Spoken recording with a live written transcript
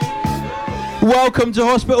Welcome to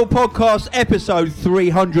Hospital Podcast, episode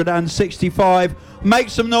 365. Make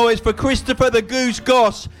some noise for Christopher the Goose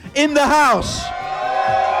Goss in the house.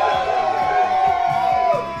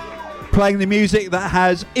 Playing the music that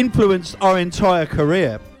has influenced our entire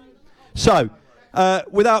career. So,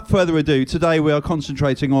 without further ado, today we are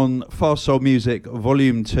concentrating on Fast Soul Music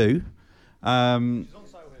Volume 2.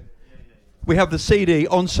 We have the CD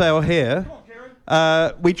on sale here.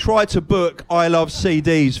 We tried to book I Love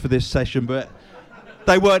CDs for this session, but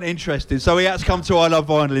they weren't interested, so we had to come to I Love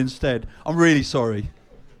Vinyl instead. I'm really sorry.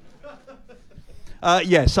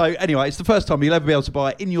 So anyway, it's the first time you'll ever be able to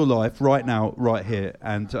buy it in your life, right now, right here.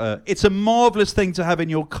 And it's a marvellous thing to have in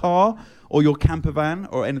your car or your camper van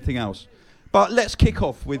or anything else. But let's kick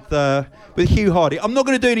off with Hugh Hardy. I'm not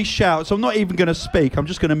going to do any shouts. I'm not even going to speak. I'm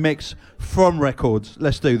just going to mix from records.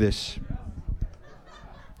 Let's do this.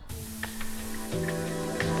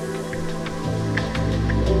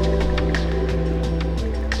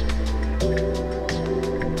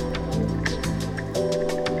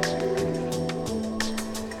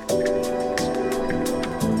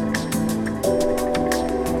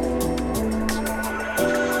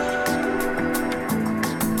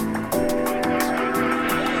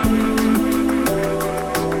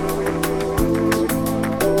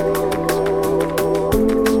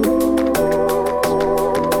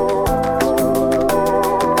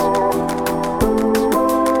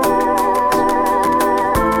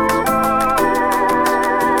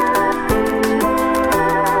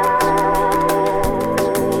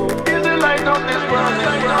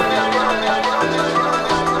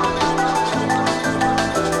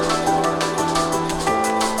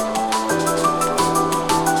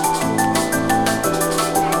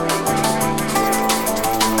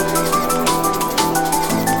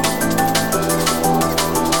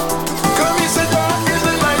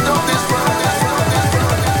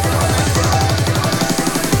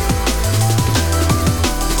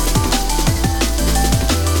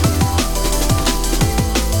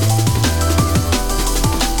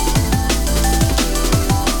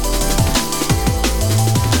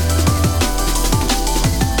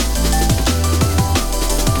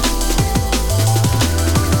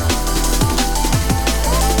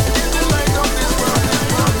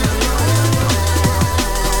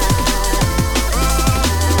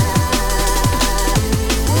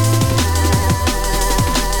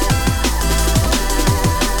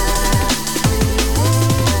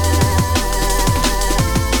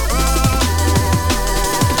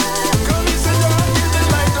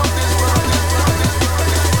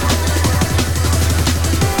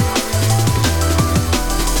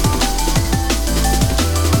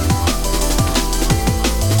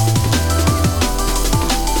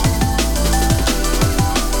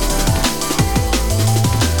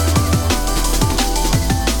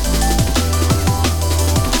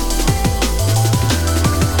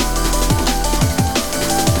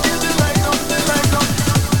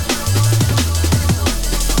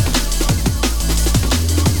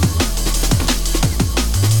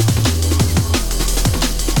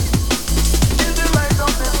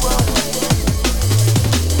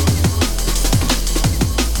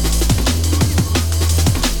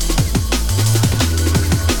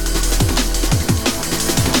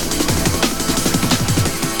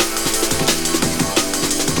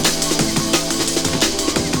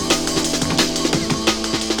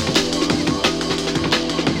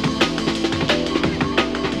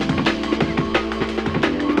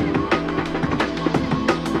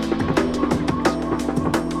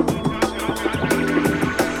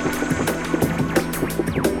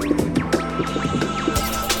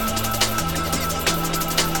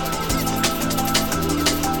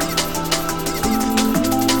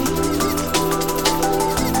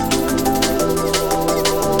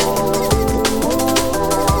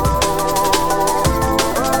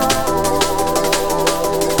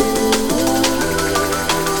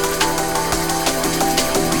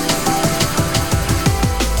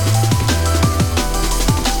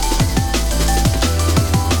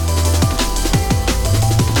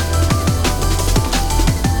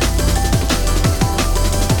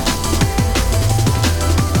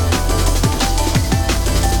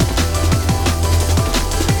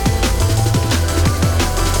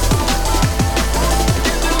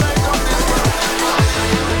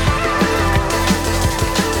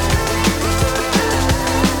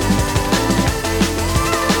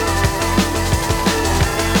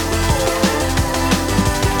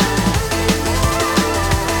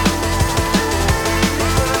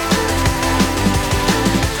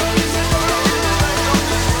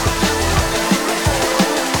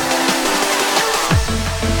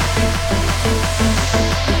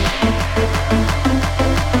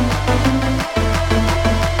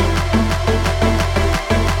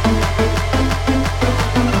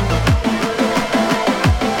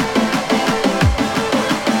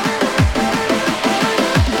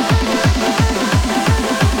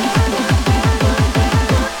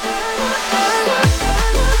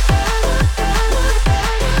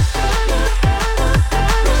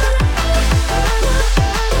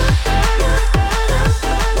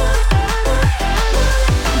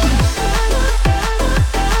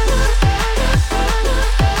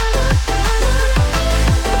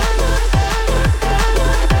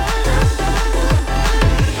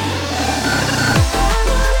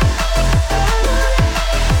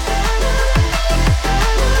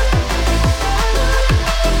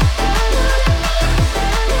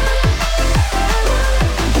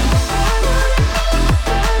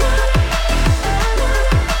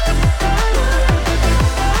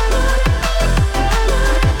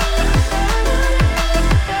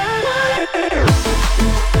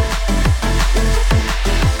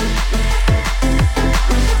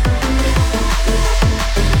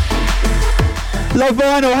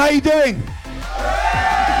 Vinyl, how you doing?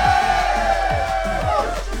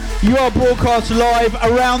 You are broadcast live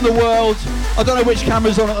around the world. I don't know which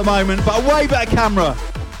camera's on at the moment, but a way better camera.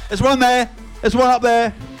 There's one there, there's one up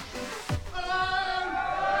there.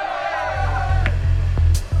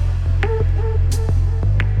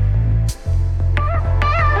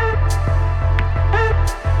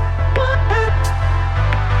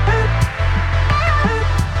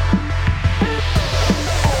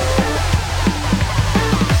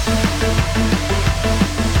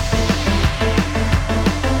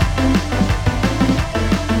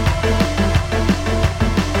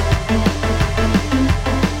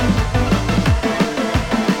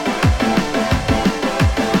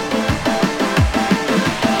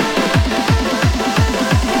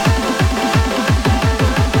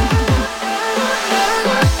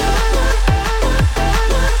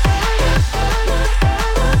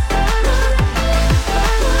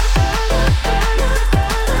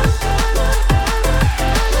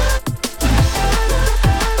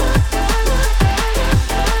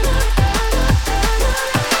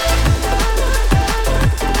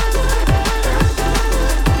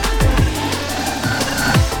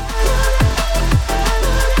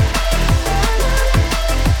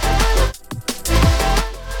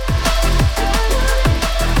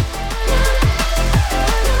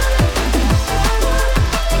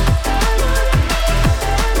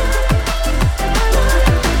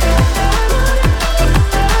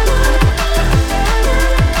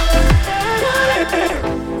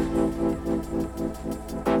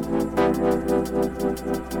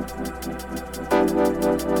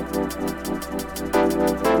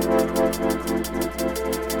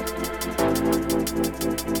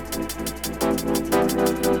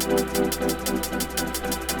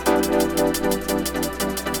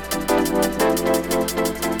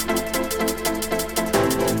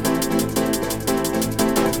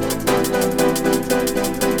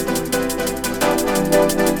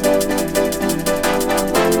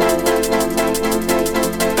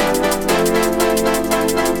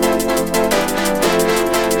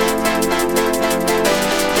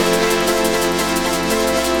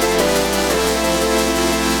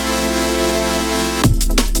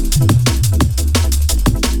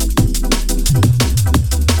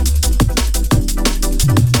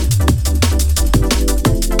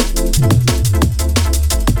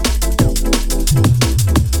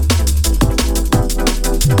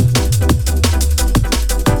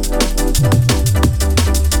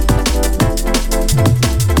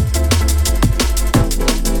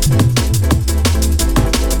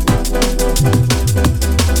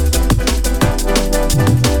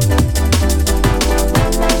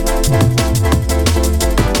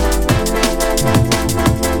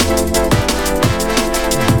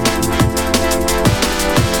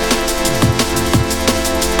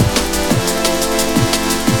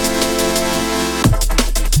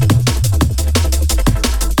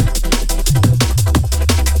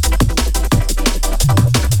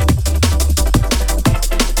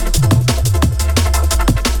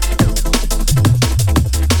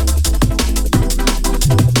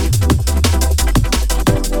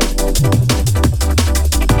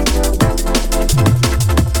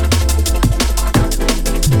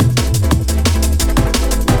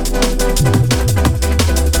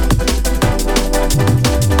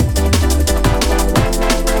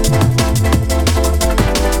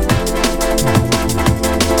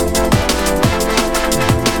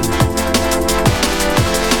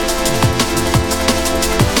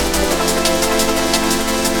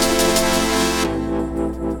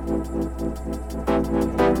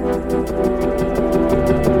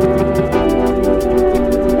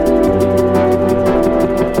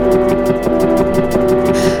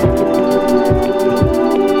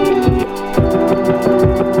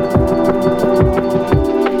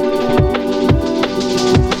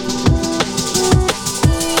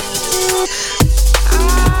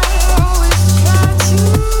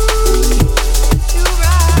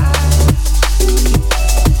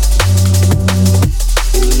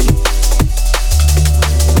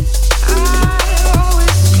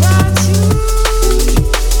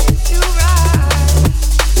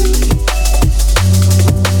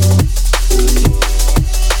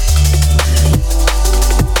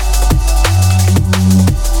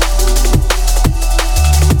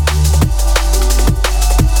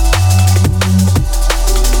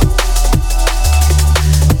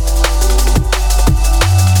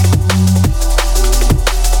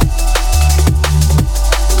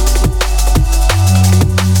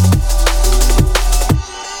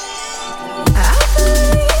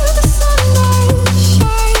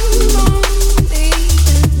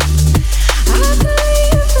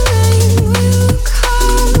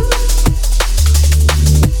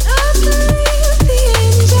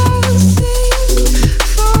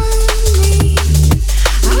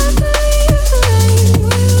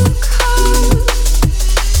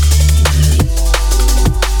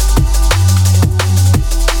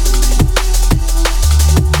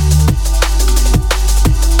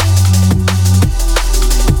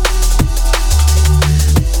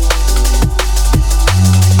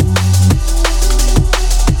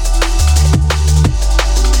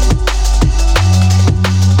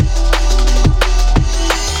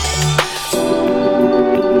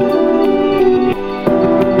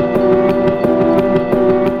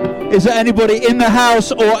 Is there anybody in the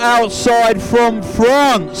house or outside from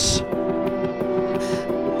France?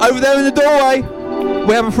 Over there in the doorway,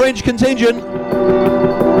 we have a French contingent.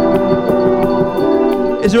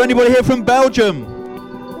 Is there anybody here from Belgium?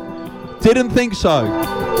 Didn't think so.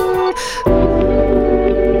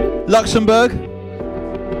 Luxembourg?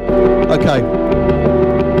 Okay.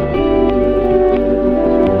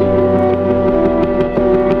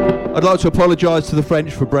 I'd like to apologise to the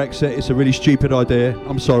French for Brexit. It's a really stupid idea.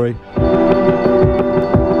 I'm sorry.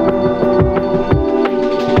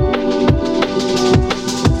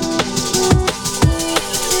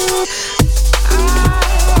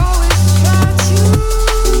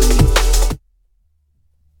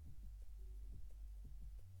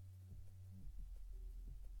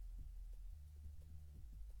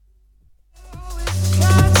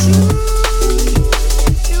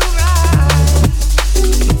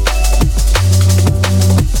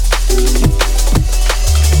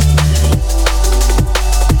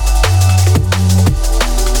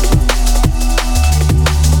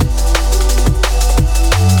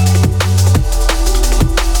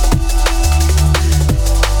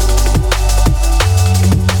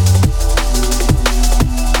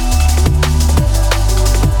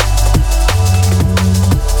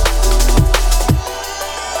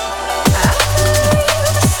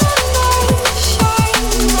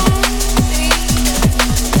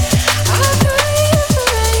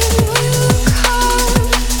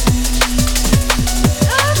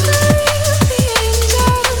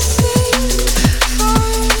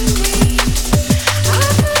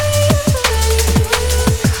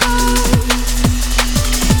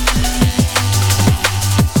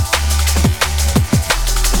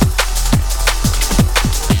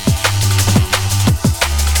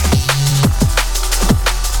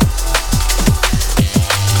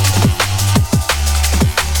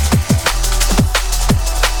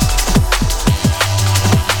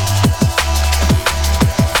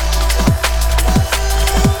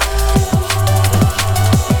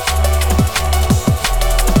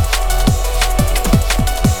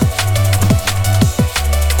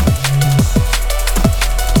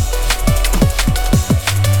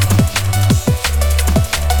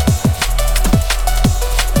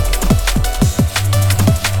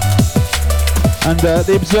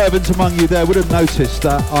 The observant among you there would have noticed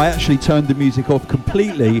that I actually turned the music off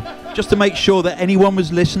completely just to make sure that anyone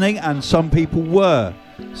was listening, and some people were.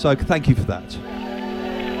 So thank you for that.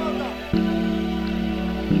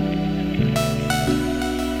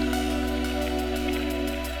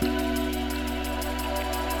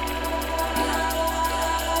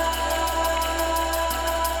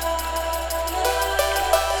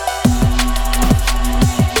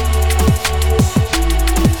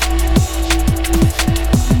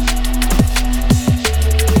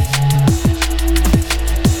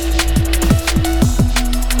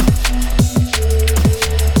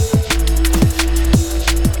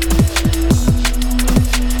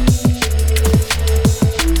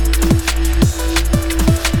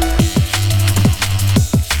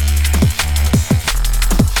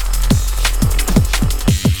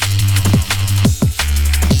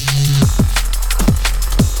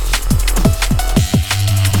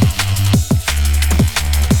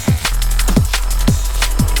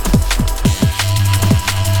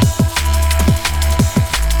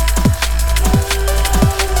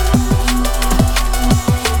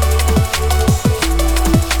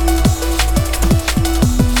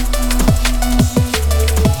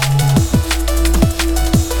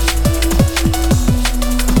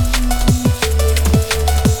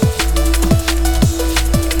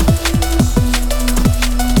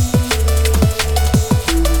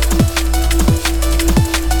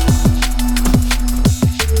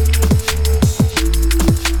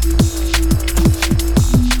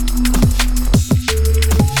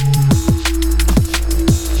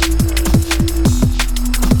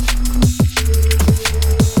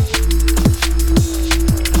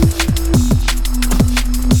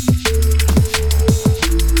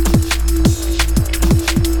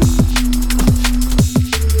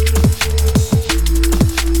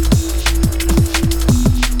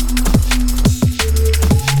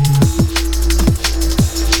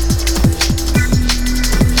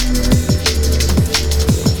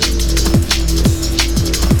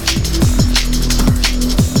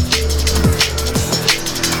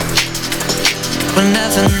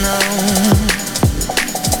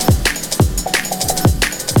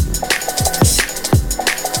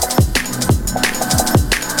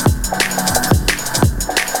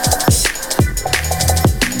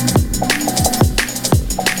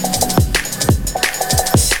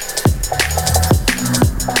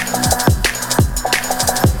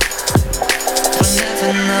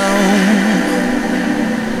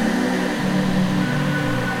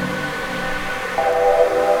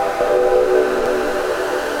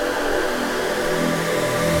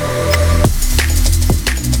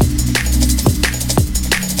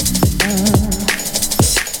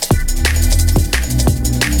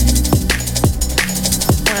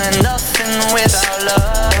 without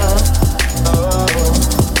love.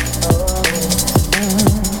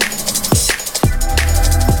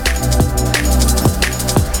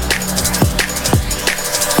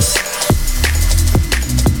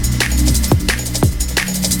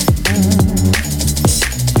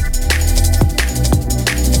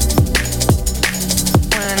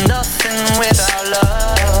 When nothing without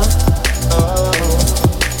love.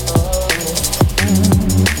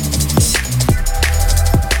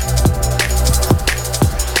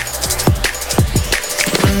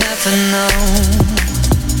 We'll never know.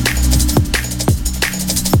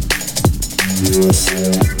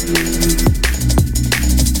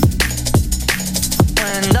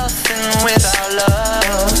 When nothing without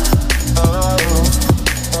love.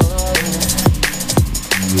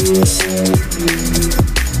 We'll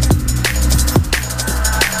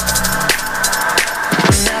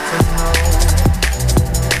never know.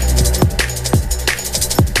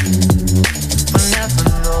 We'll never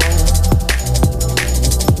know.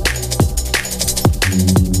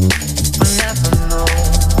 We'll never know.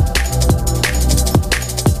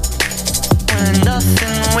 When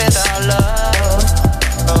nothing without love.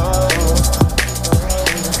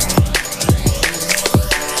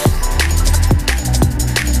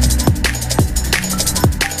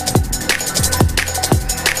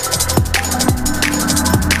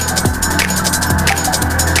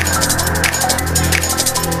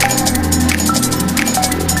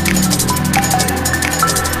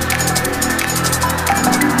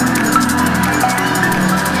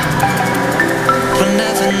 We'll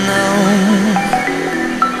never know.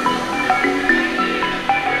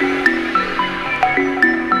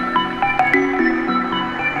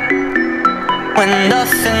 When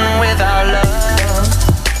nothing without love.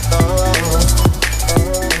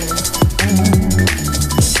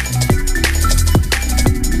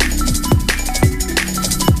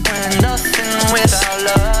 When nothing without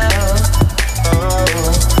love.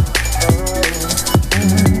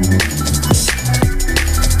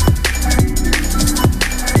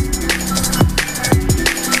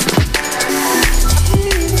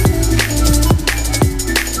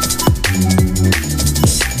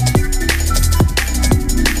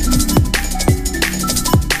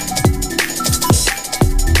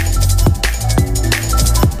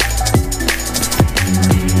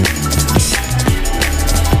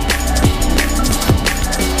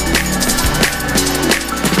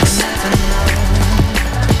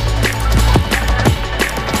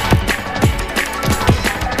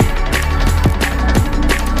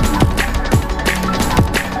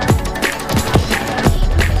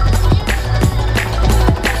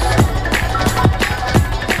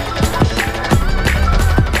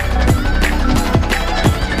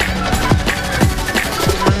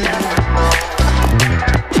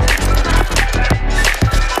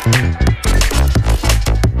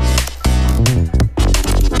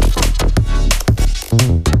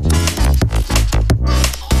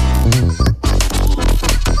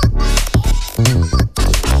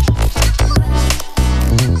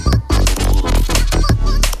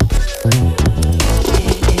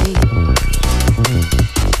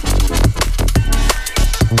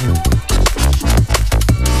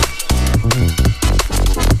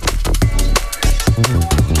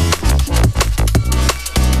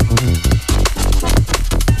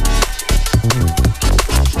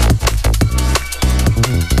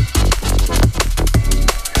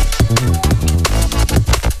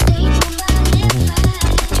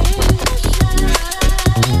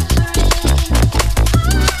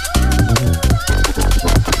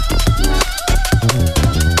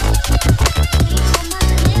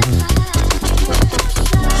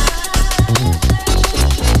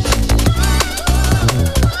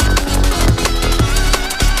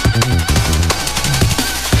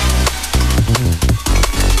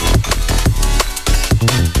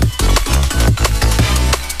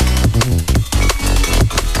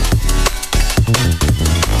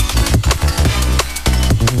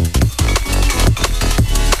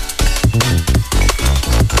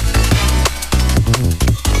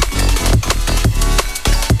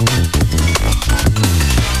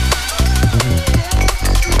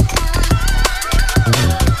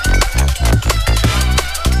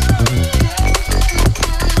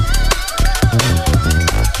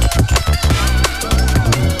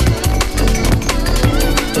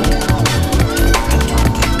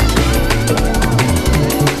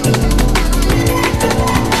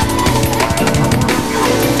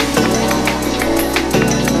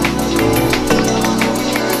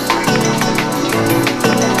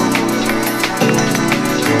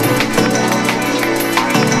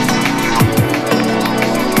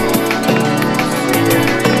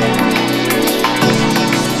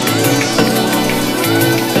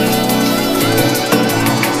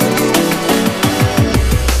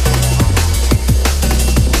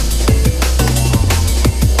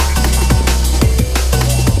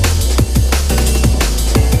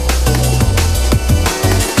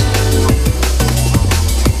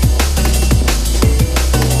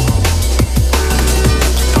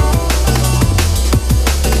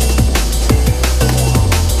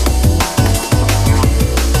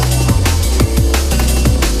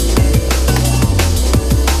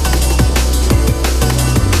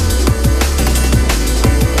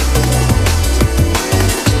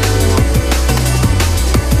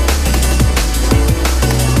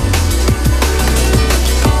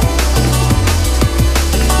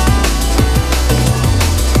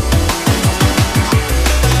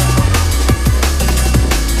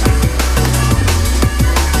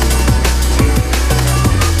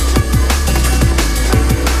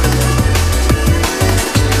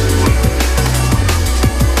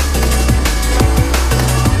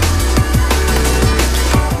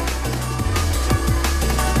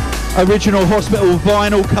 original Hospital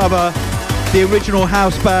vinyl cover, the original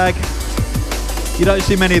house bag. You don't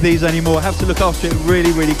see many of these anymore. I have to look after it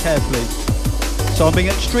really, really carefully. So I'm being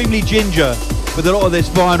extremely ginger with a lot of this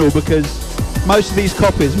vinyl because most of these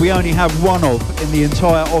copies we only have one of in the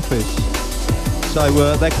entire office.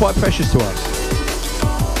 So they're quite precious to us.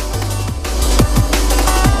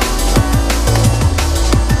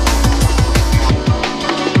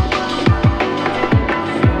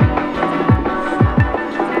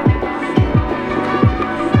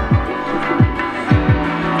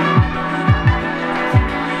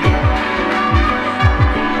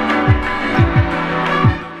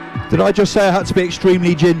 Did I just say I had to be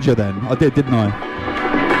extremely ginger then? I did, didn't I?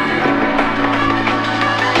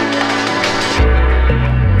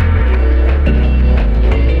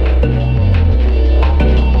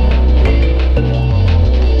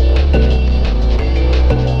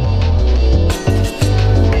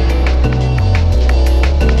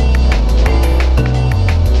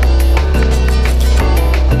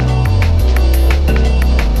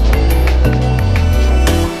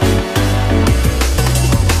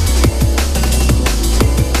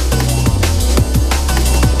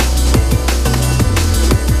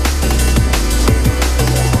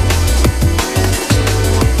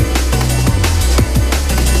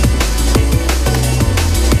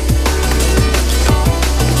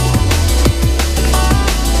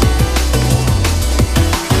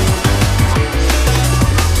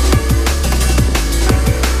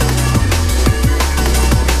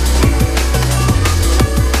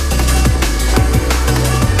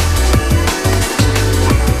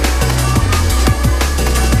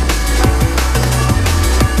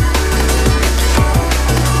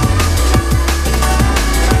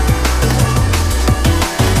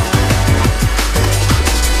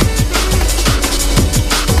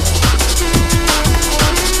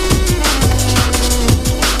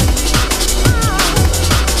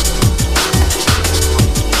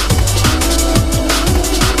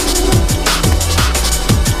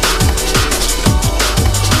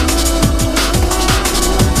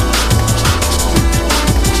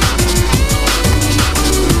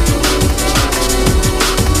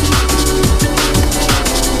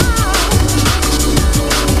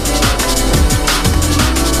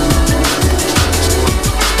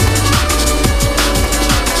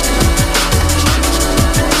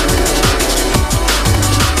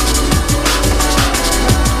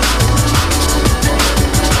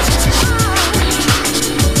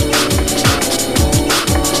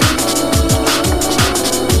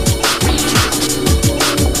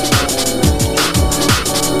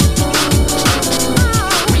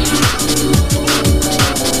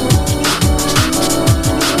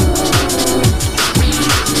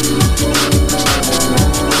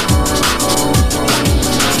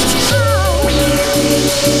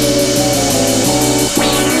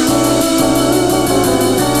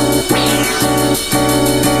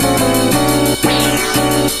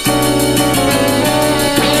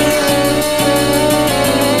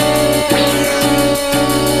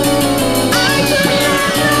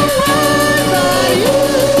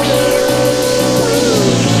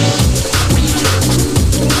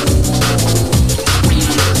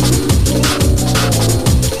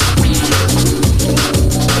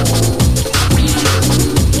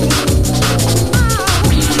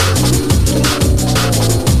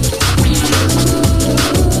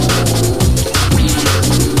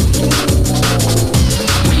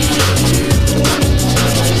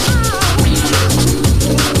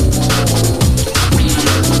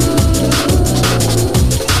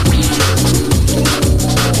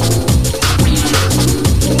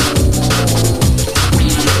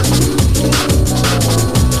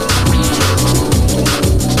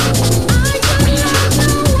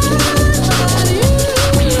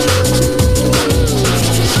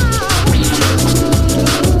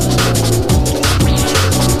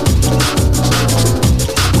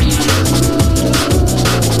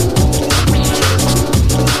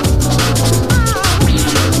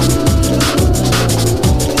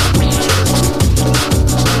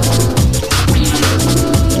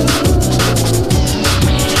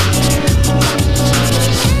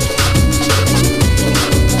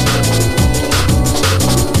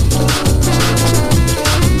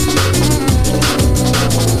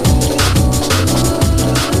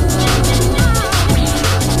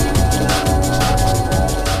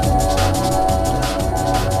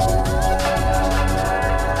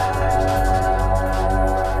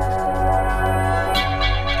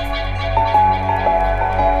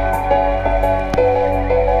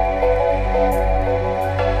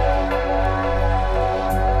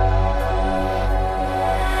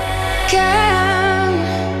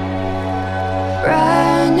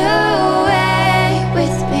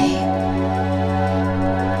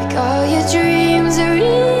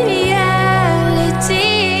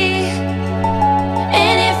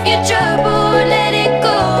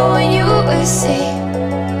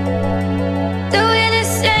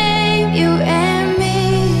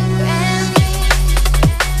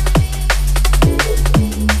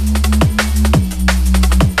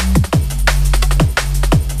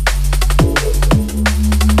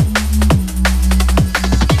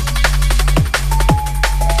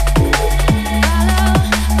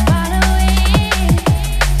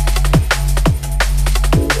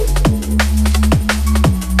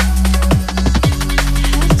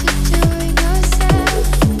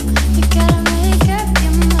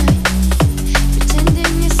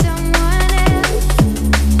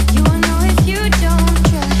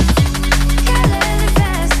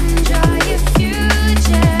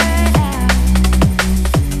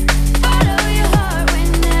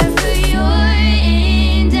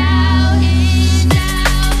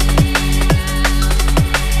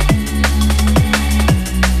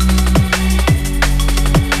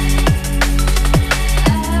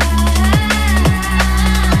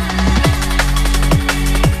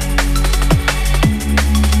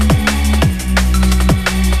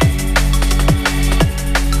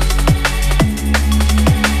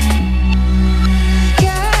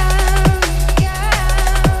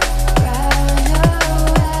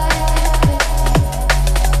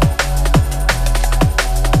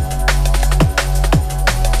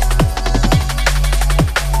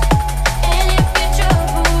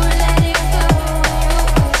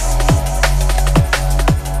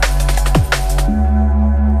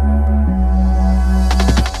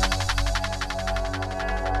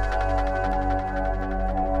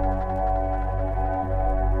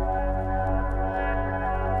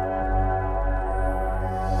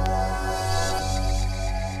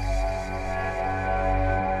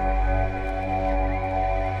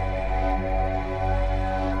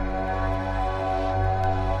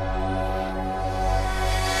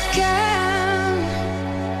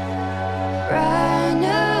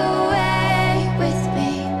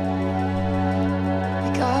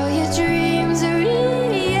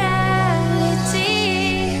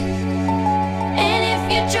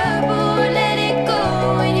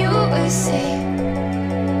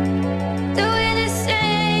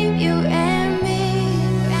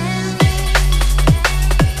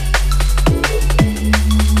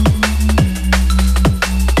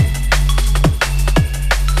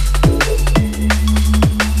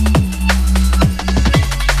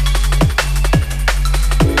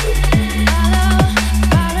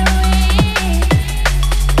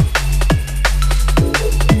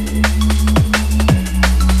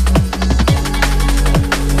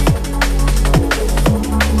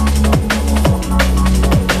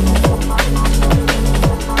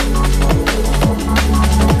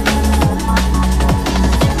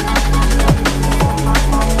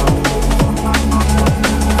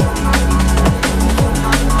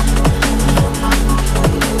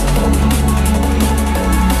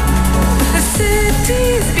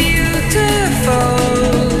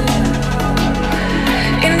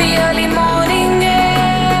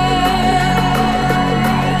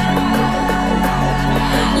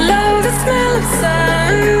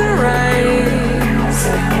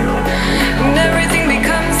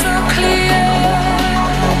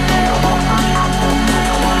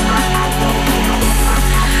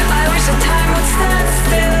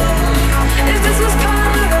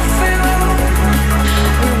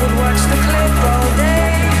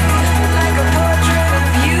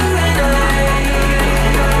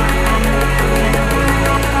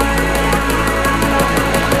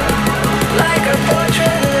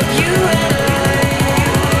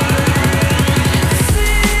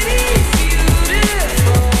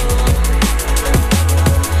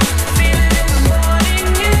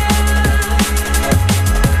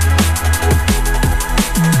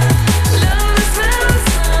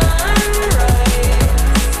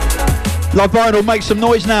 Love Vinyl, make some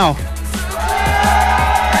noise now.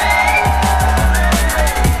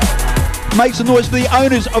 Make some noise for the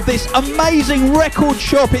owners of this amazing record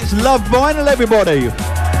shop. It's Love Vinyl, everybody.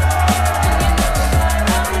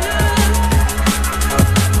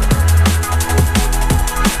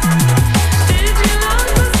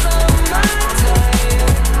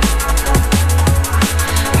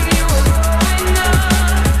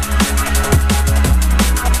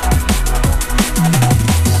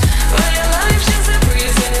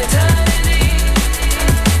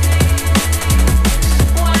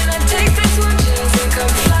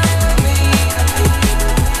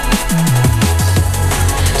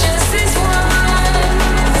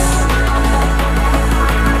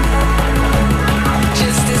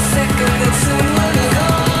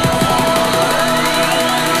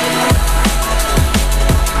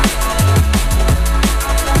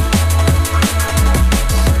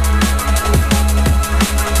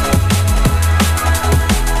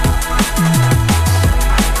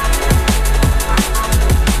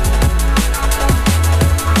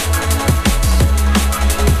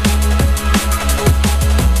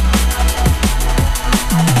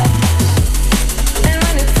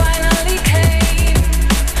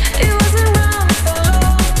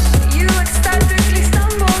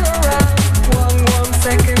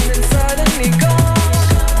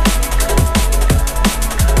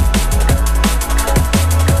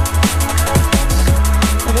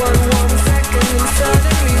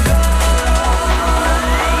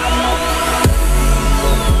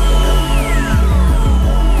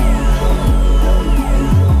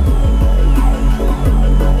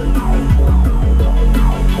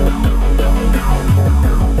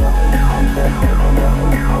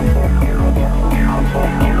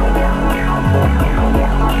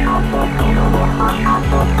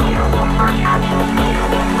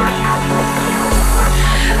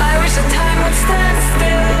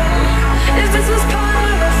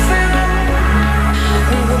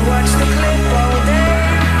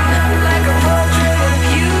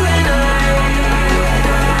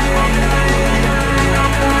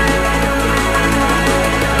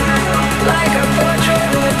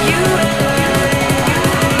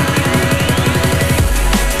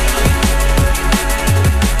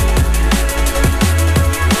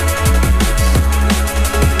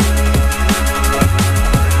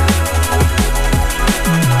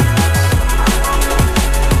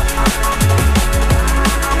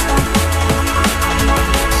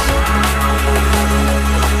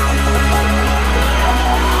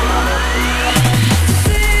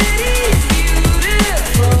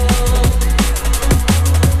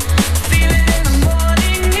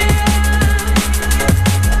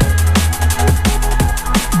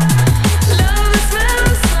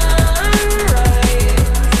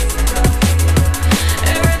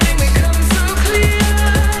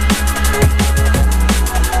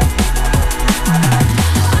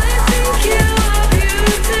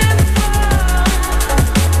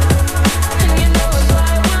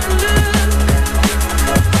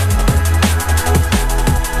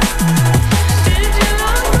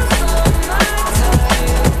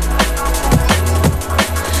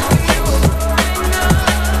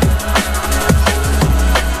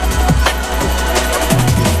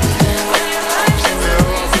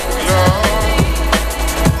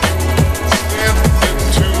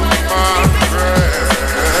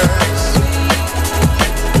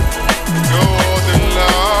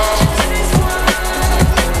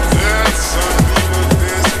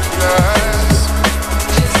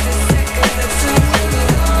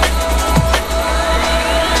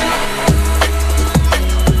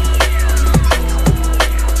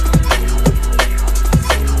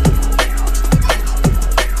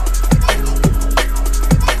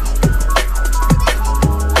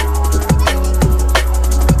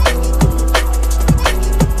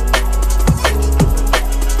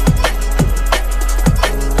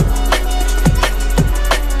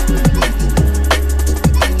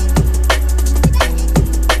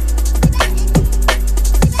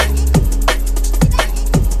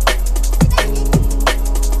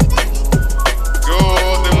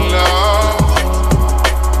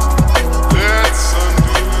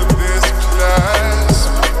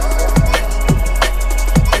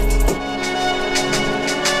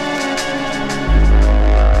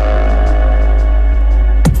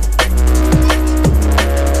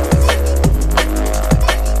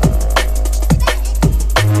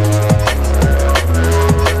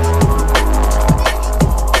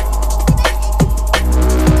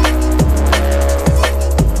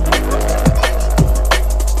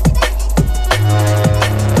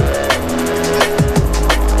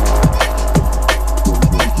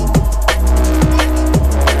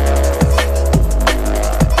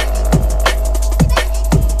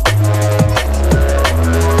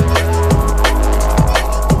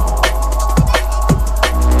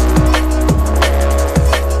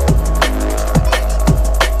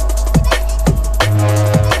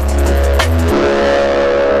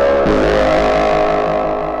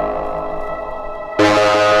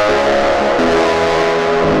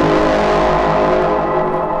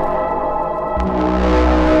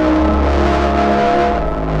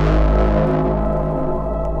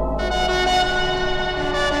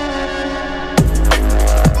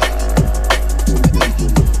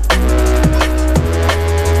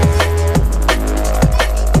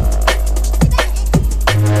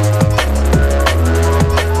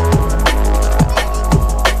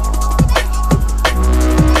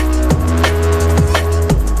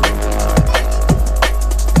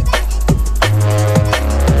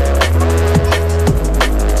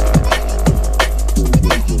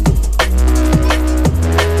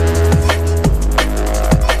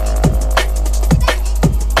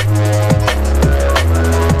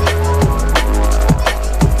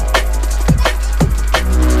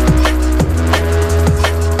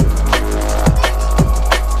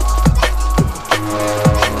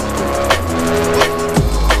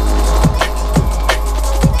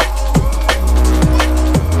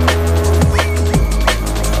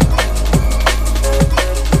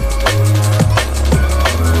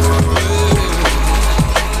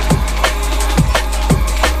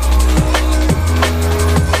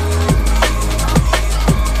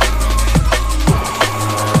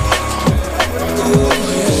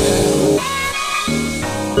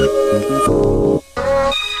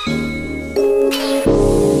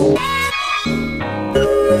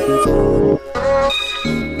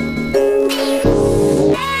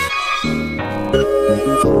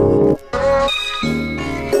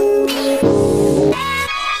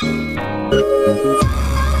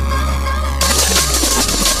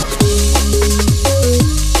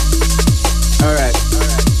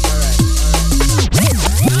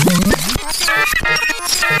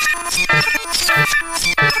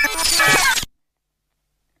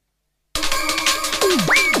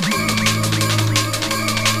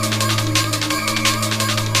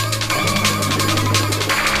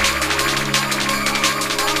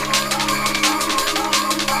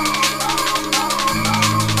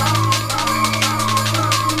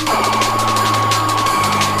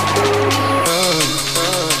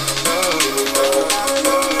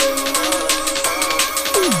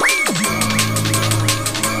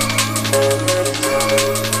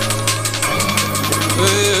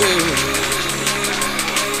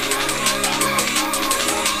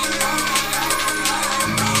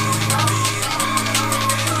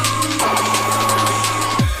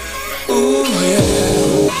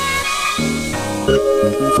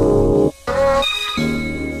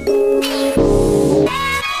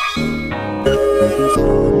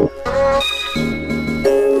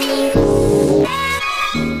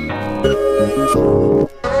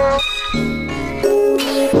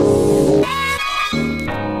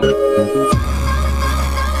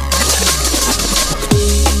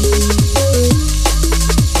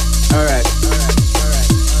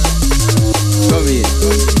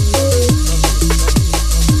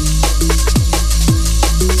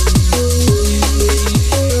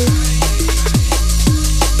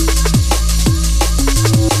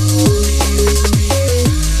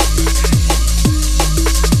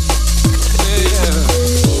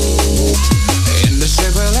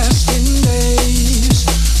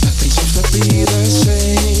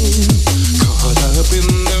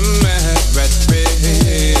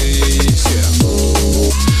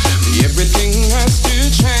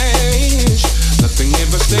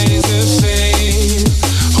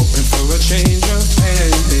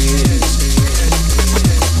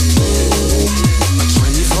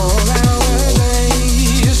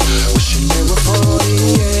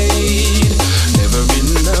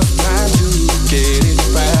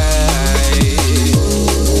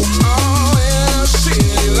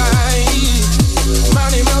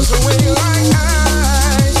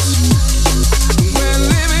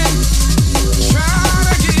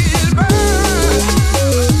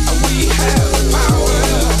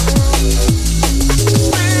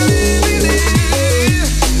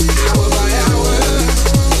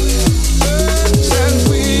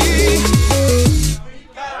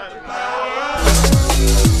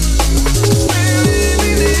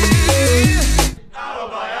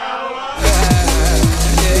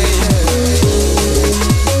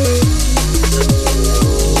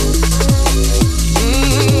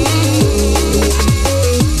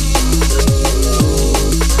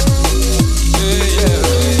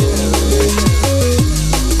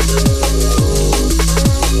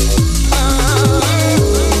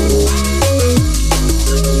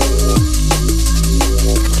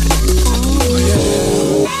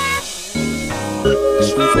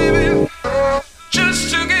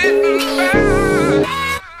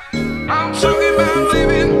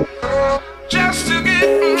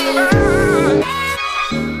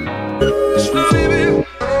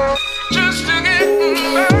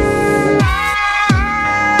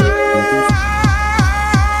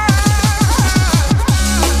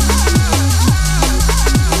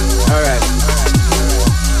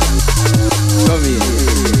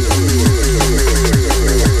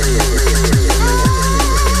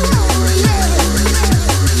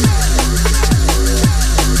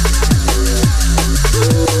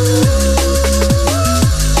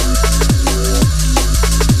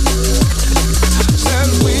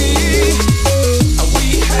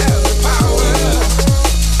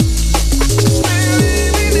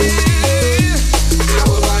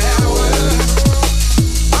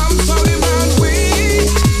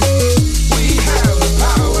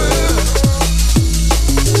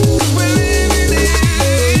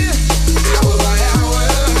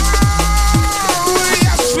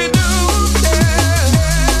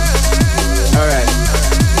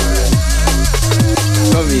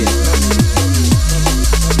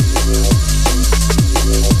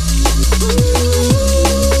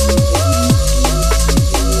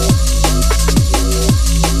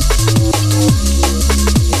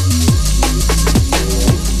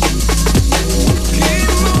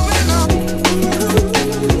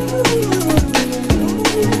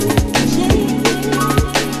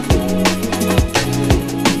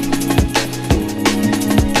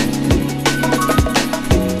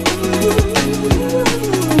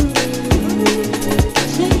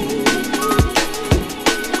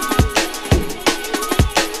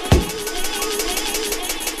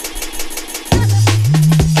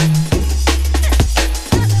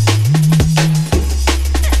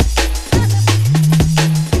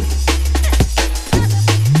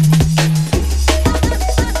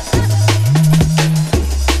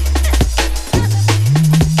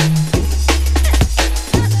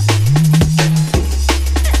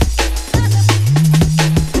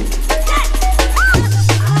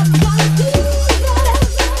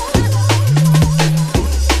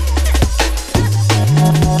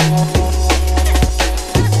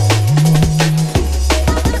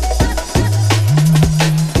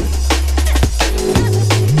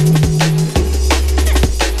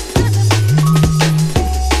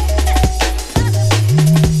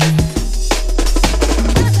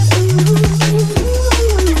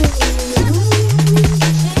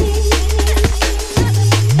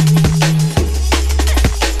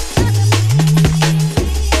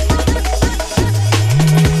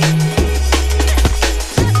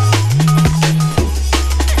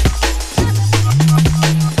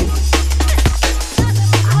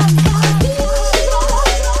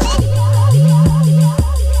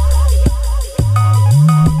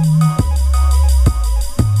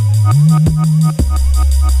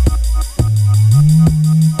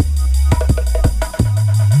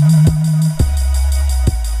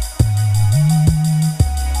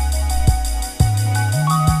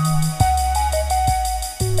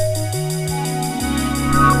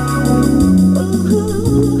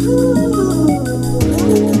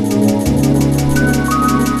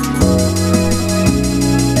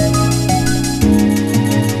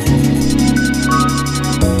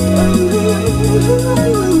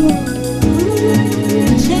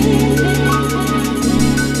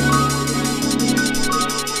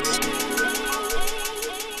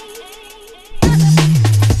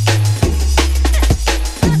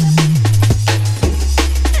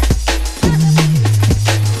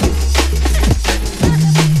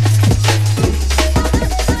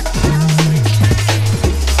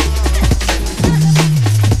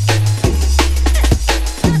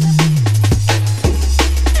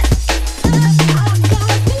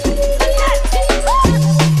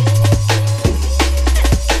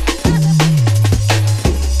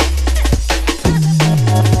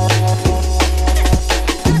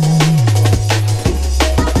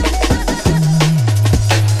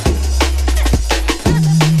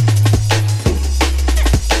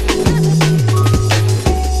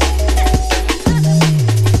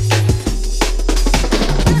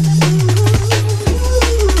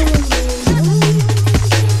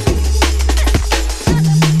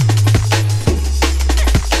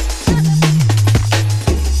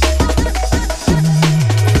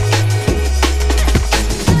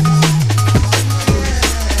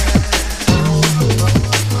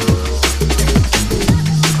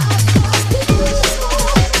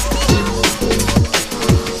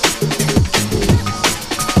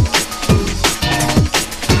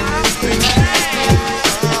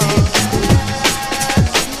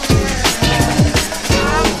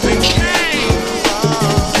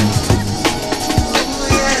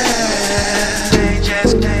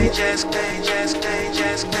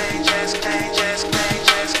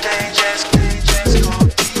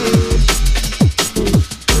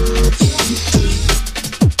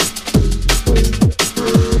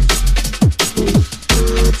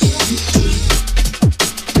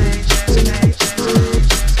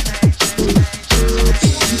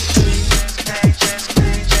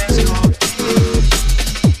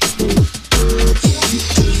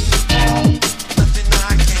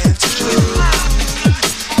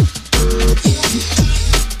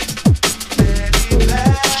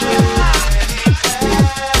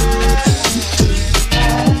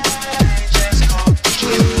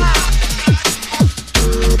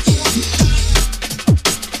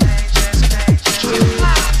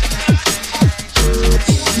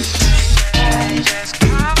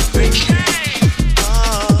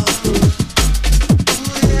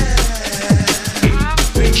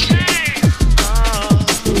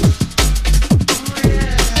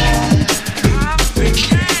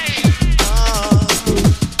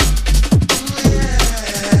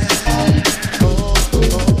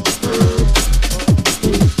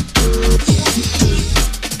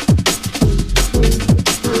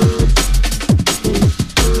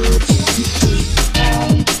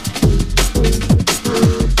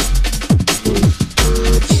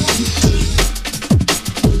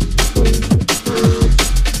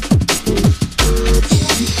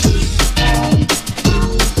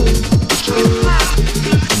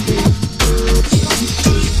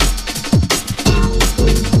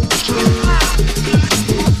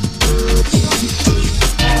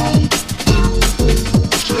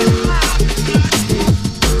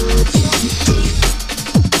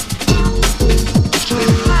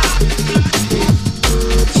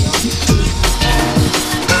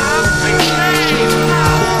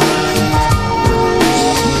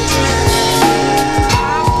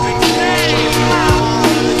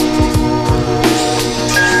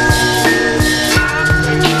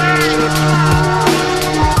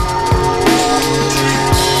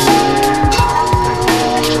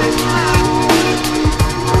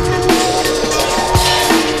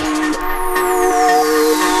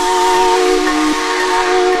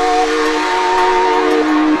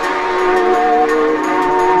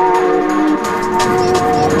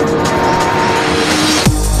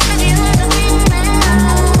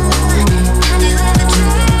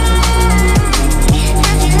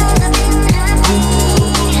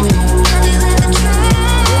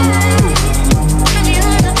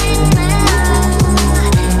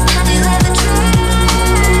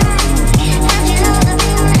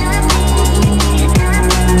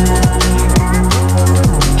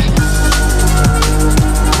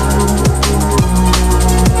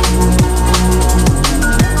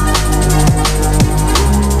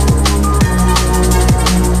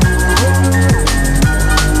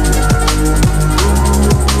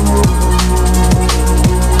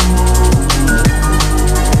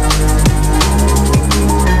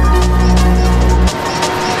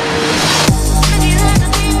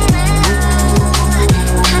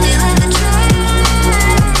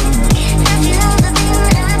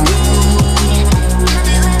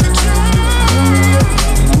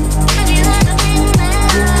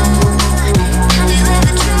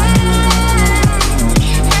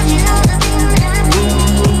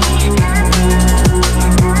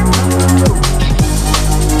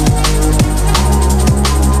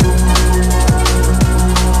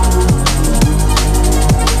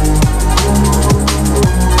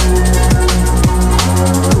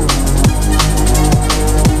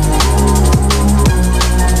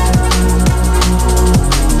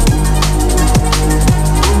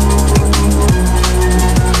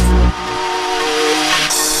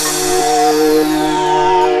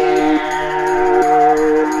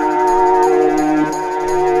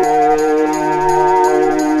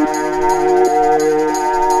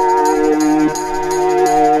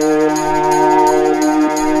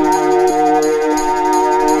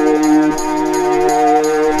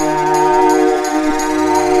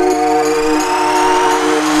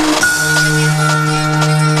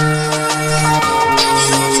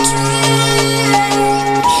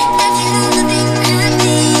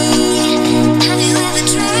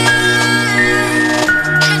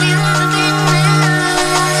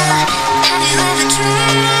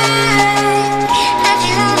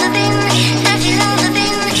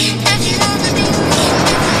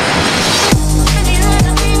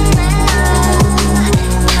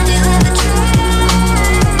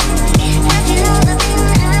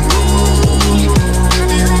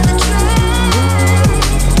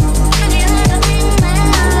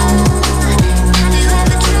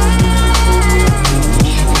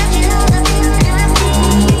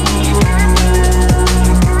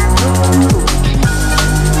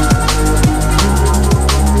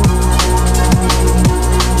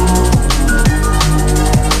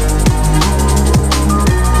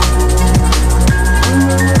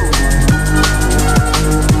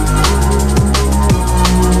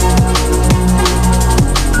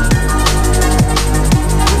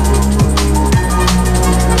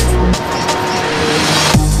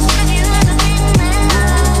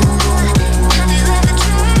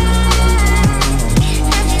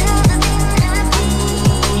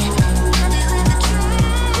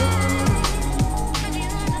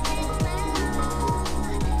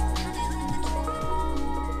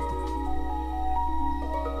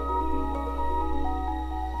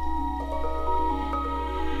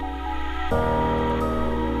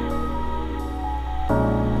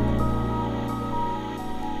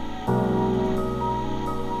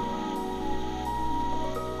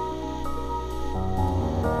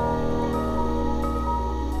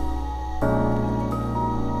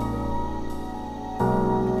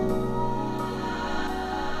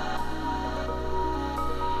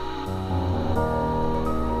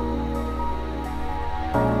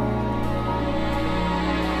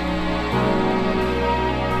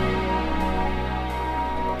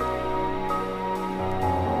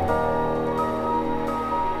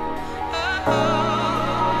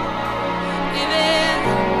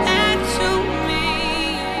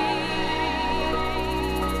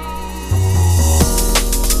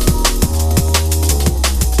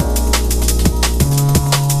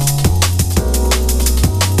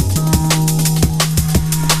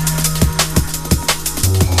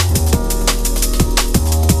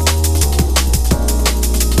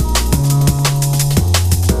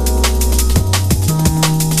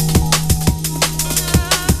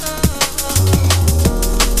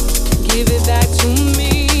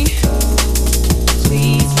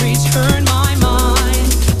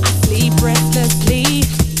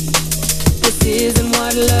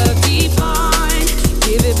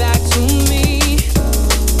 to me.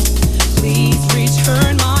 Please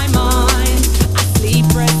return my mind. I sleep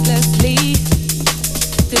restlessly.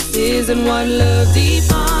 This isn't what love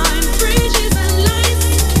defines. Bridges and lights,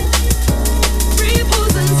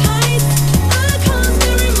 ripples and tides, a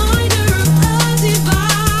constant reminder of a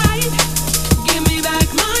divide. Give me back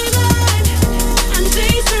my blood, and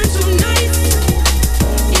days turn to nights.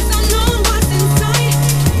 It's unknown what's inside.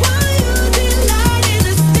 While you delight in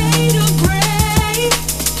a state of gray,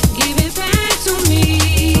 give it back to me.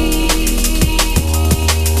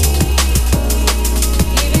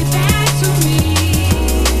 Give it back to me.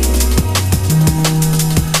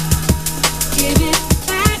 Give it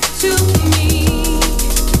back to me.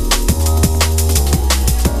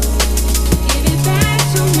 Give it back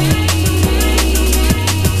to me.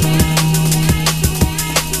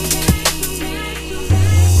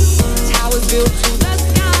 Towers built to the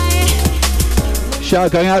sky.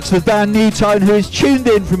 Shout going out to Dan Newtone, who is tuned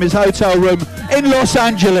in from his hotel room in Los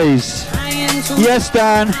Angeles. Trying to Yes,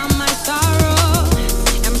 Dan. drown my sorrow.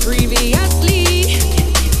 And previously,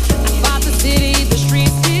 I thought the city, the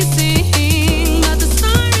streets did sing, but the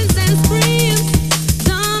sirens and screams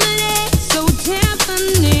dominate, so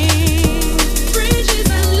deafening. Bridges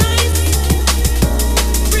and lights,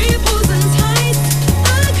 ripples and tides,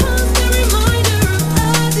 a constant reminder of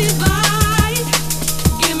a divide.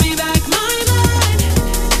 Give me back my blood,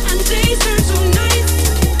 and days turn to nights.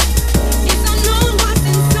 It's unknown what's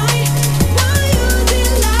inside. While you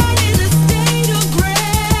delight in a state of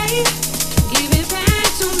gray, give it back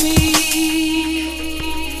to me.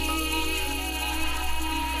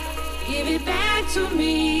 Give it back to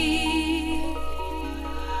me.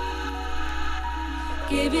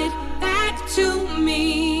 Give it back to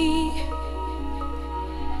me.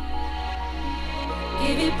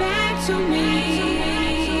 Give it back to me.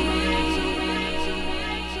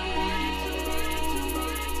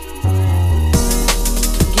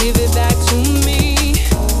 Give it back to me.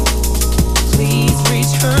 Please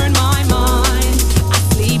return my mind. I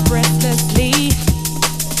sleep restlessly.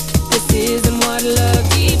 This isn't what love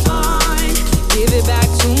defines. Give it back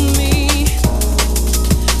to me.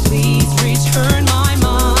 Please return my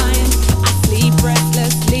mind. I sleep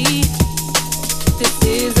restlessly. This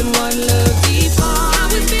isn't what love defines. I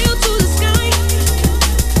was built to the sky,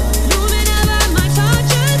 moving over my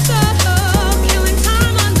tortured soul, killing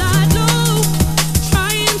time on that low,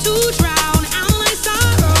 trying to drown out my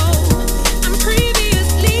sorrow. And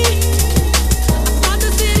previously, I thought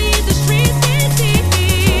the city, the streets did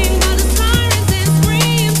sing, but the sirens and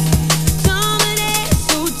screams dominate,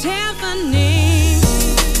 so deafening.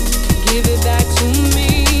 Give it back to me.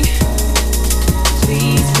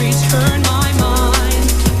 Please return my mind.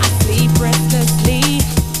 I sleep restlessly.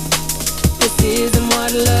 This isn't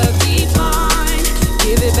what love defines.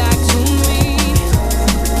 Give it back to me.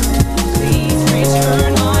 Please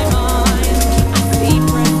return my mind. I sleep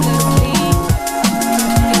restlessly.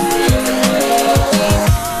 This isn't what love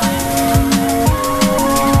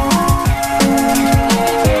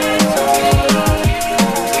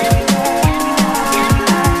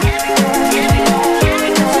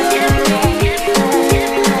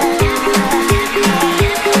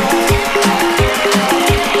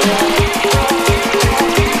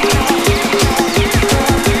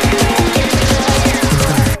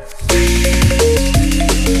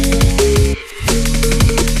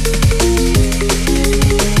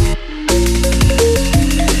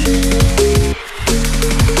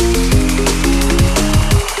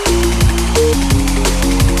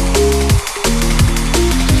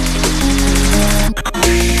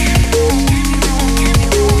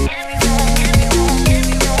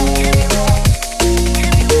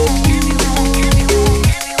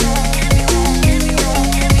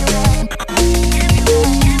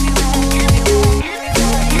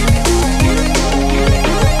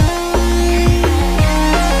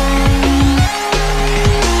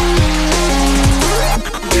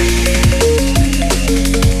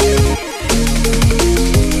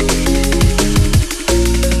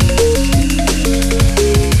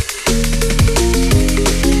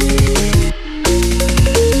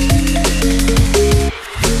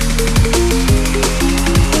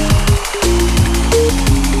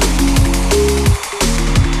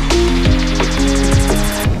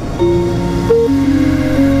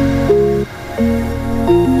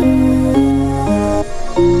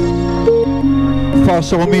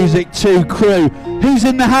Soul Music 2 crew. Who's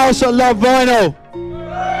in the house at Love Vinyl?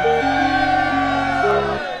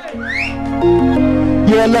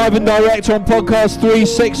 You're live and direct on Podcast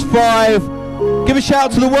 365. Give a shout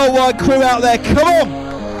out to the worldwide crew out there. Come on!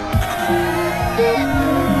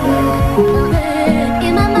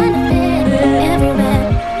 In my mind, everywhere.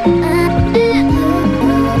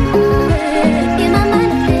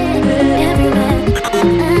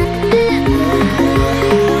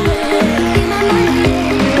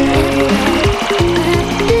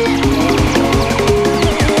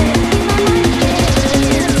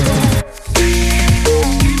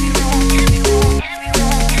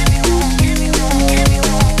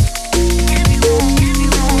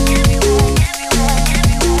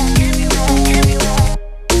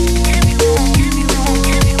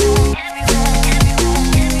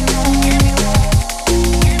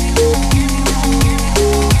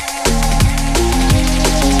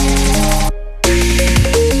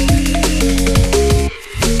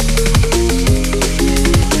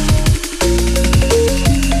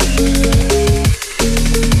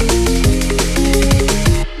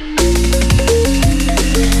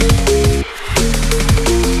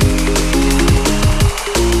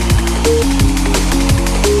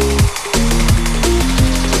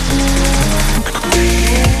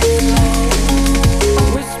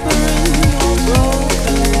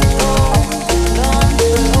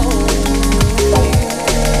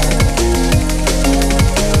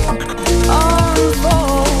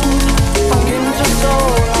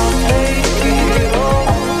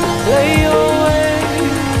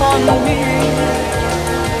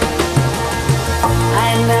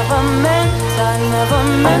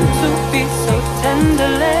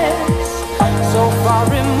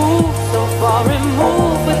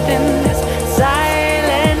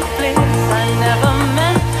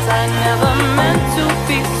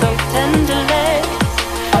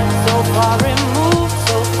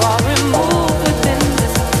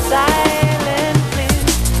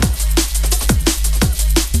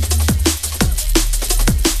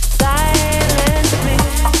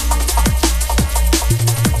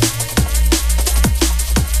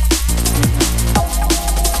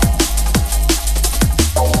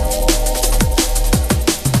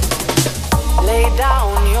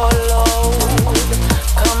 down your load.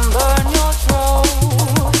 Come burn your throat.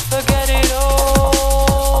 Forget it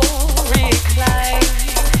all. Recline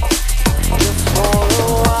just for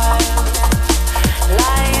a while.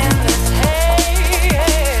 Lie in this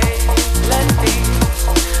haze. Let these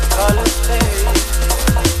colors fade.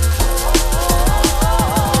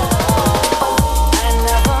 I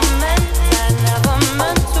never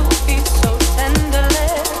meant to be so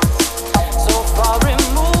tenderless. So far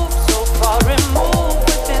removed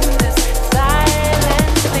within this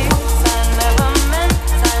silent place. I never meant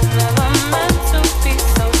to be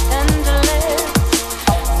so tenderless.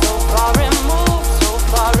 So far removed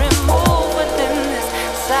within this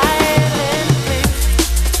silent place.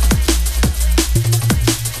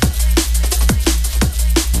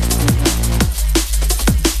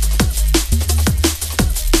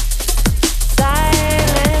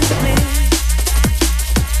 Silently.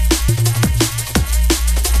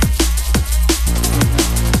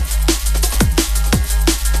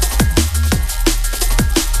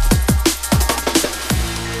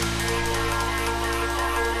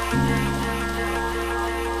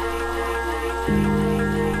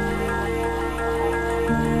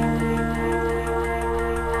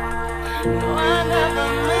 No, I never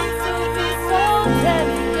meant to be so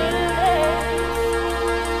tenderless.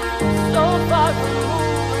 So far removed.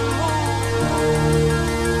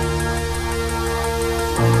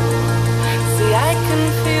 See, I can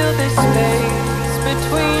feel this space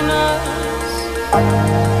between us.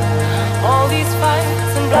 All these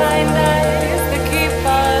fights and blind eyes that keep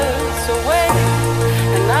us away.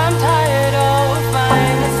 And I'm tired of my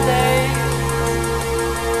mistakes.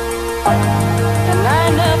 And I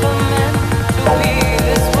never meant to be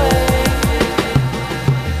this way.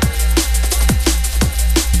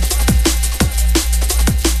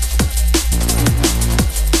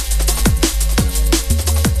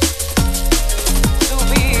 To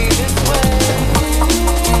be this way.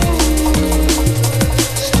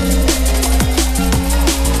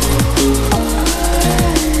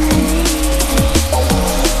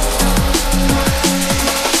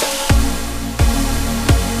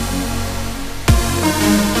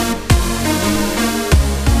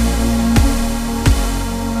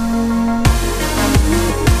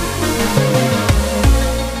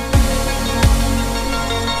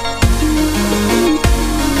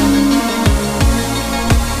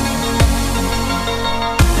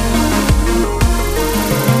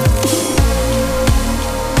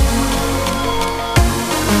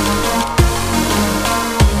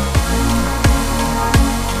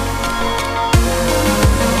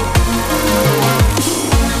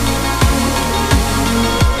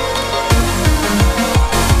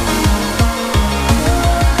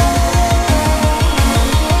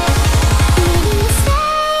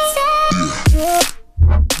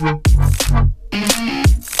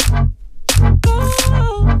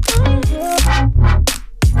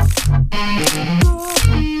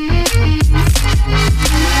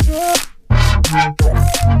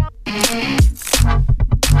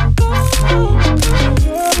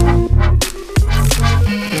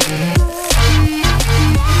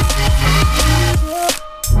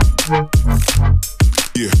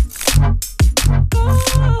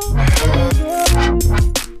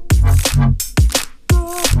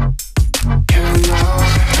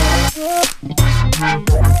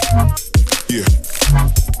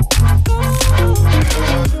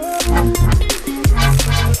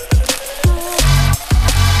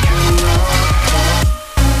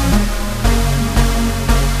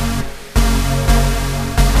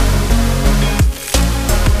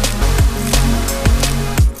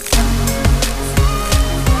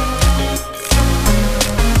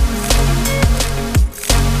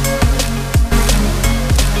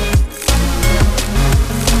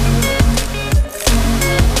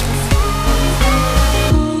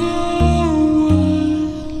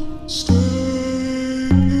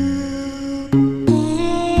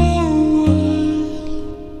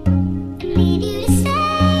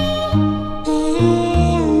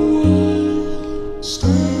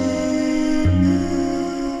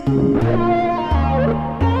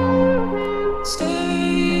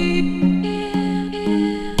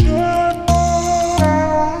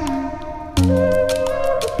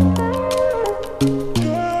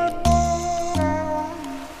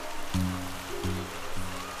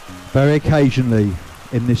 Very occasionally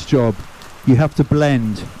in this job, you have to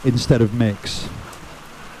blend instead of mix.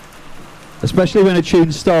 Especially when a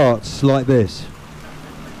tune starts like this.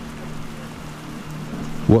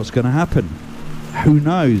 What's going to happen? Who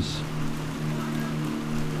knows?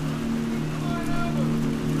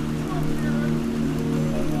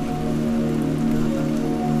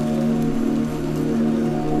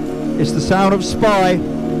 It's the sound of Spy.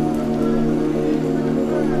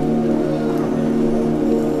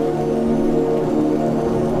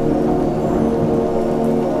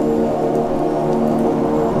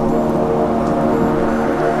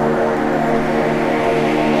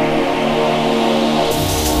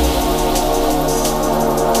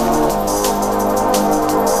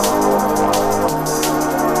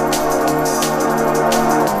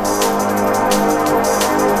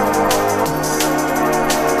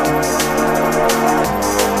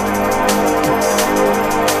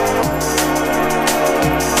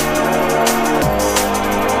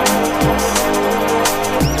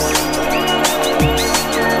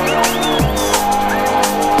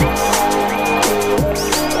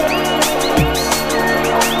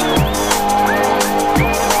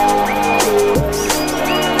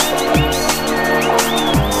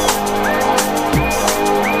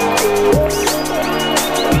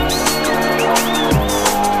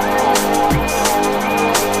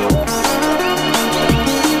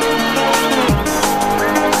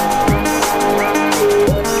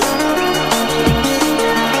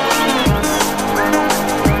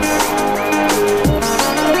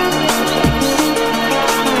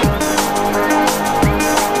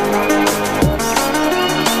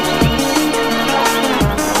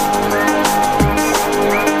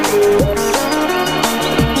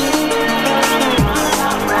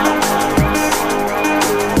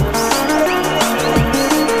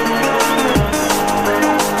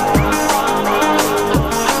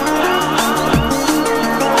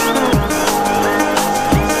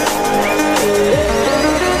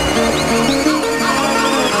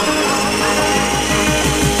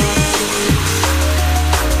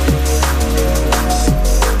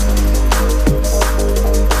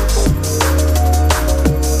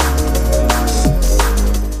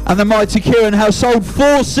 And the mighty Kieran has sold 4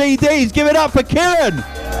 CDs. Give it up for Kieran.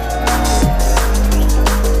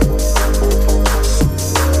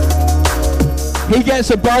 He gets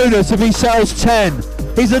a bonus if he sells 10.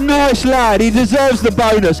 He's a nice lad. He deserves the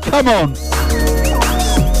bonus. Come on.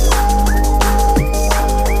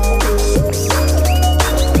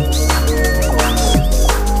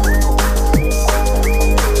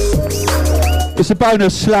 It's a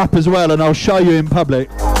bonus slap as well, and I'll show you in public.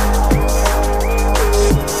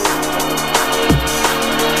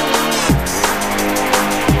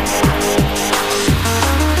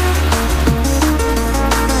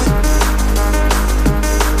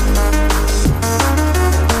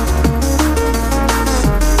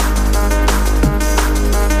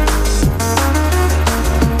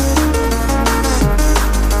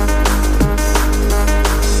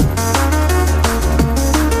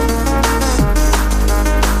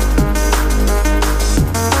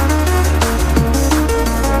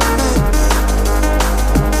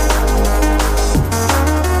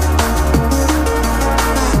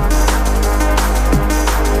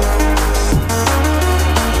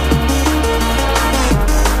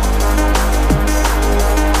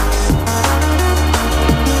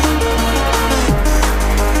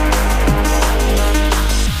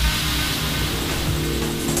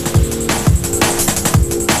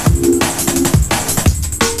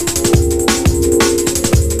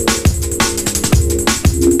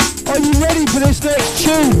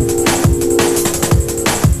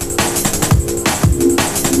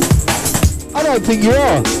 I don't think you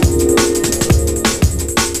are.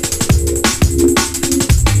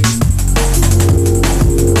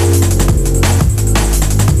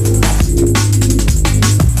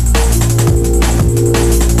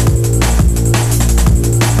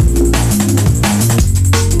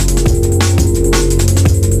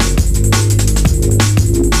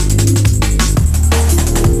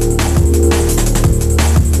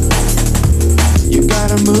 You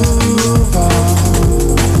gotta move on.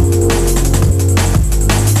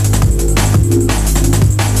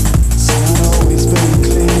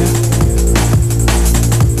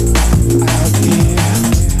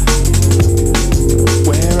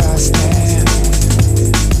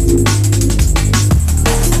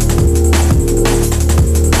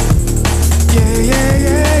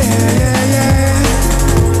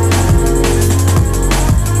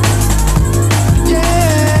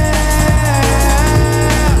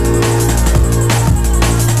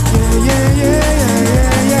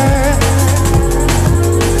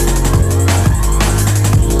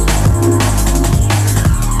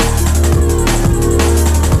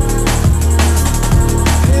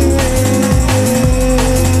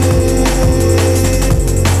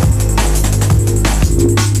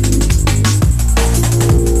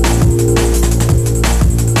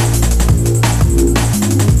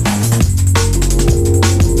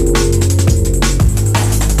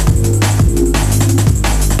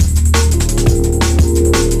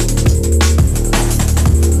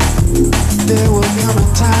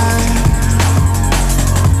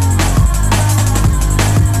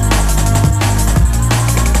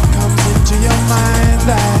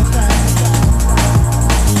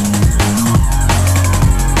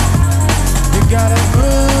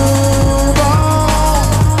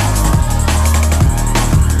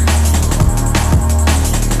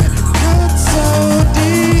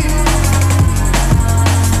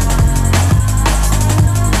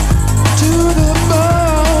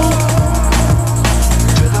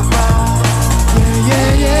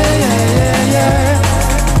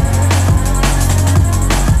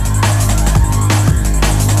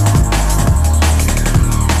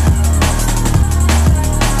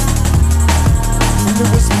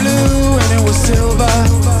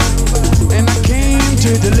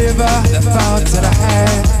 remember the thoughts that I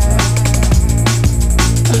had.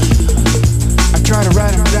 I try to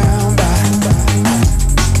write them down, but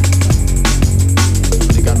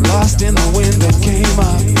they got lost in the wind that came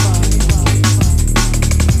up.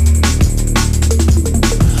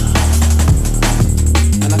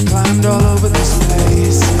 And I climbed all over this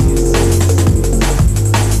place,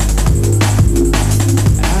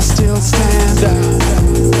 and I still stand up.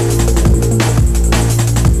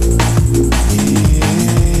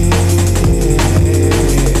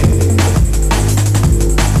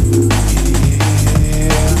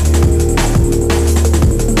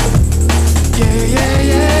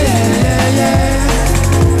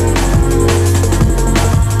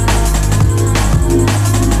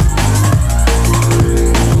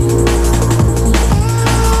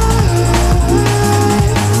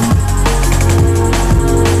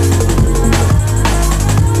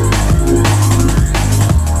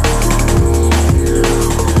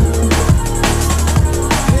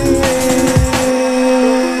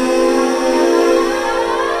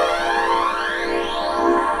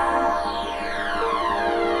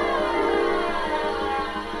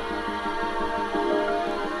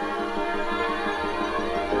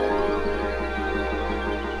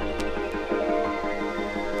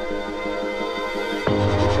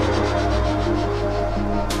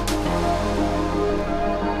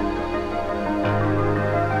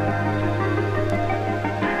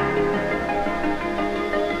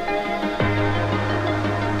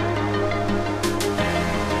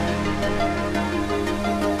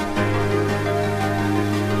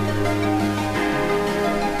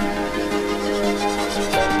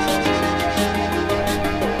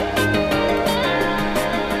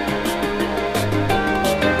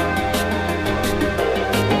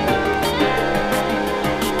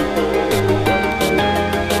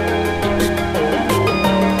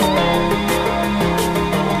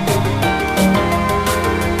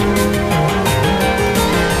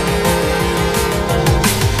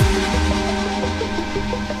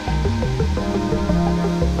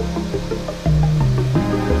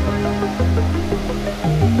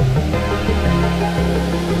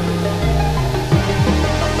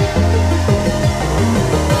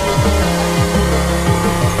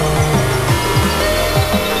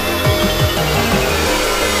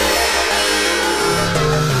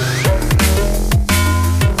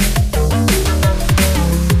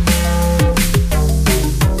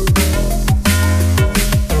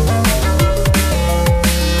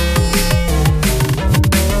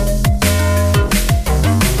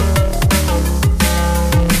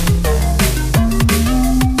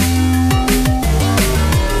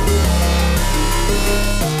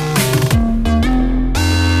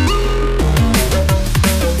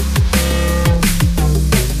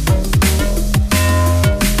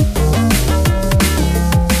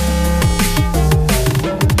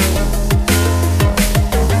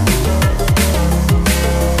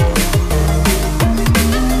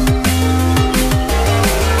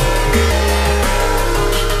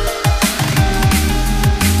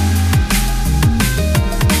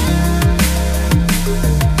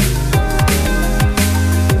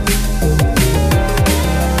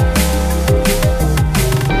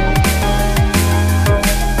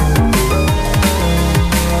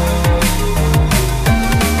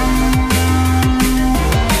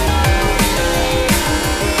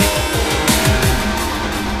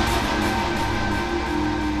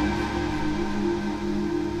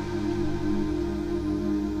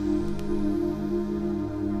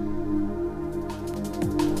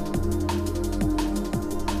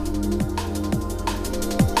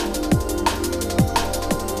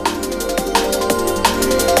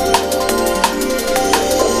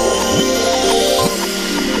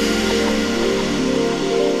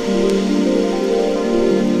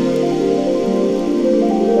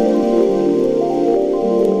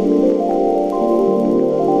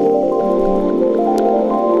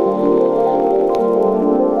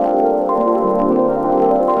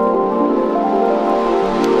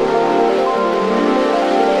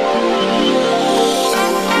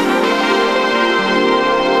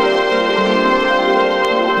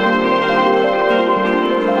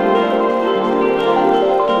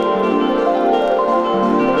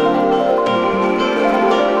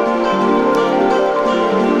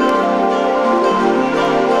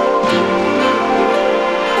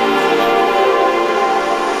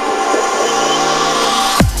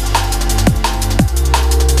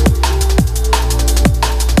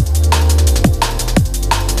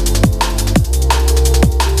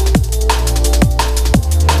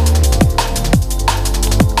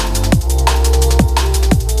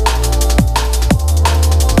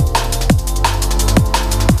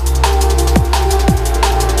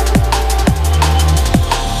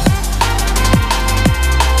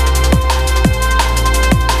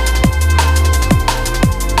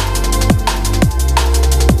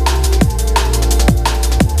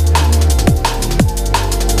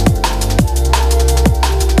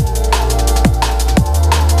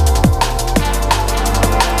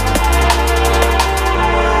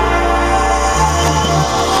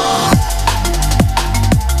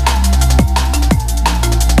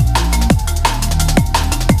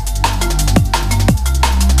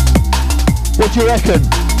 What do you reckon?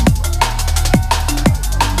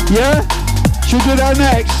 Yeah? Should we do that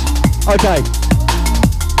next? Okay.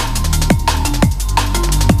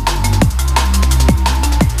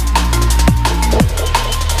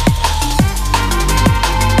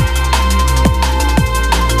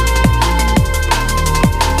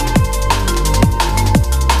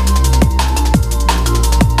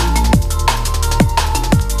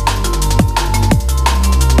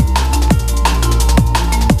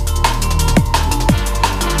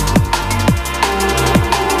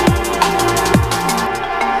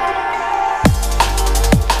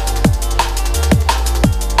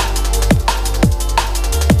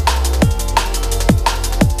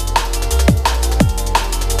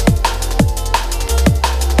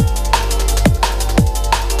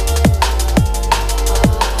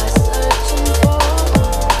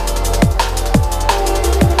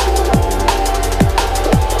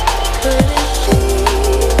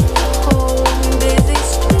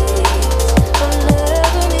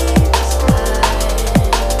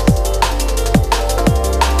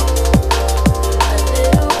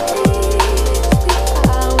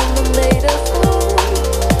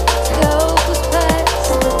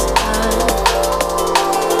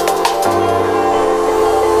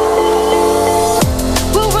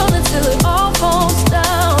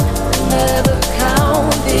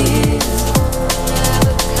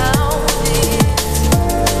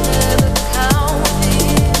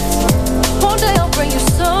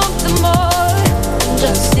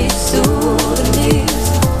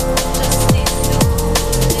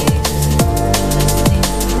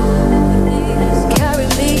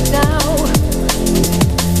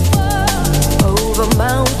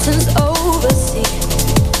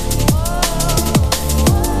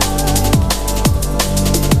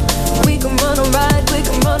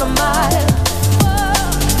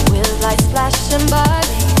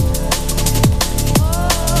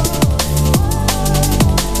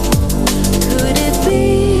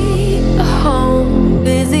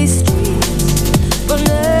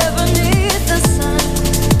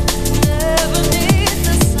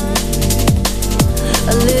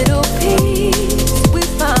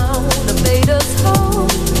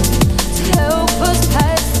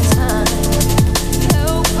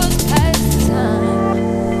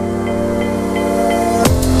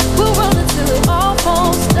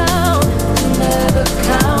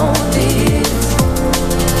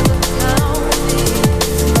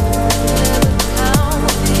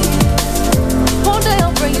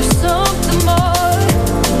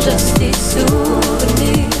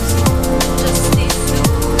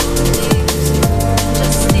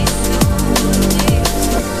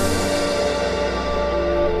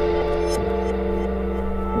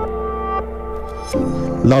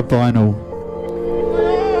 Love vinyl.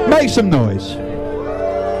 Make some noise.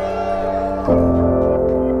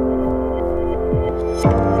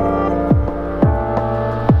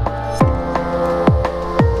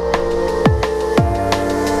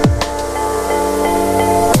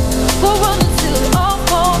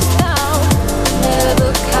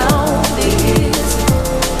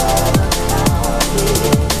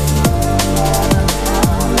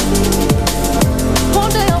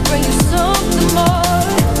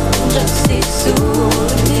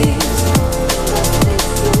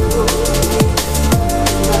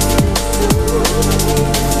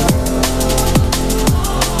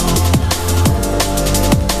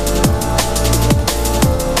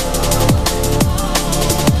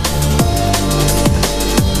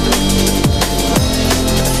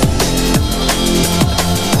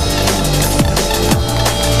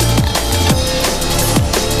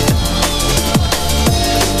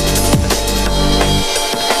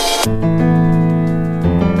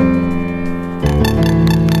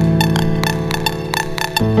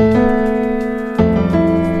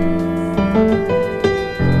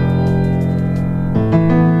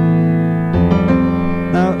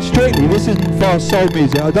 Soul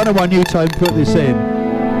music. I don't know why Newtone put this in.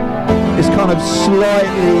 It's kind of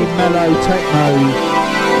slightly mellow techno,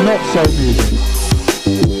 not soul music.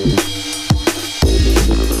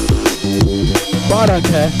 But I don't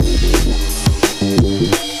care.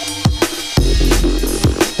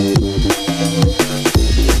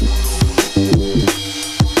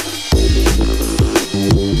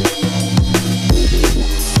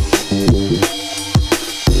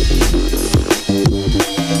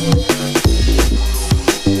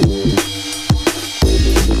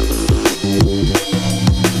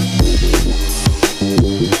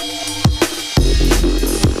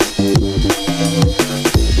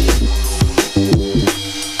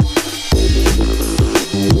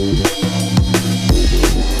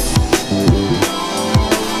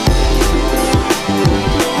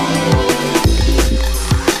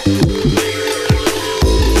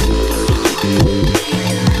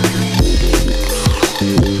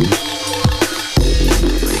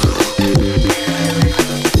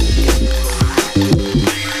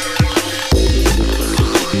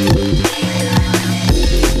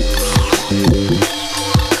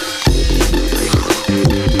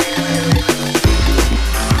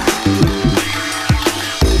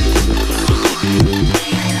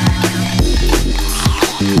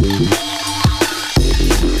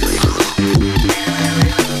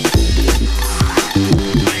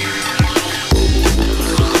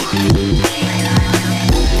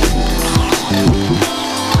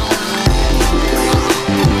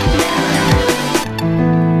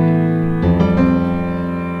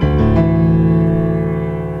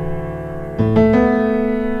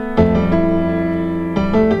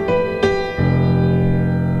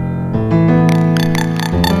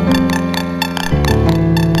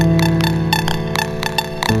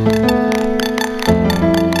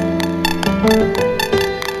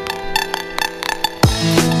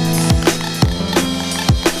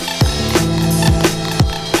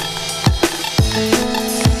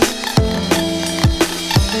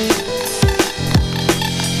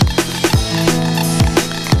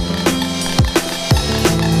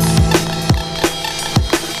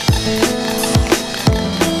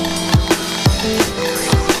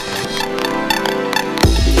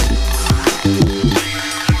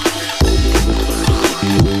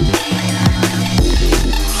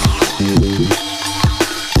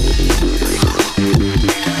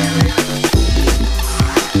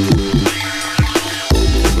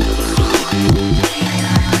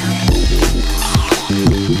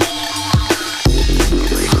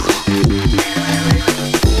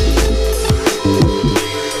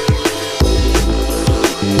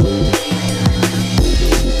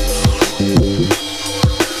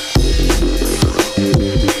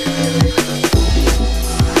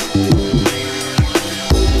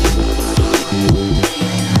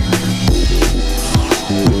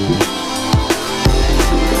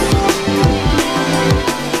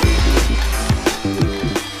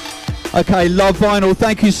 Okay, Love Vinyl,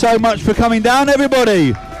 thank you so much for coming down,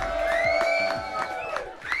 everybody.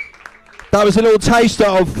 That was a little taster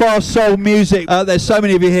of fast soul music. There's so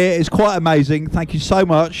many of you here. It's quite amazing. Thank you so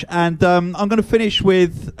much. And I'm going to finish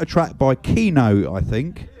with a track by Kino, I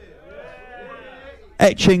think.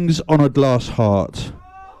 Etchings on a Glass Heart.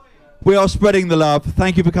 We are spreading the love.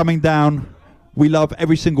 Thank you for coming down. We love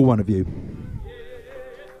every single one of you.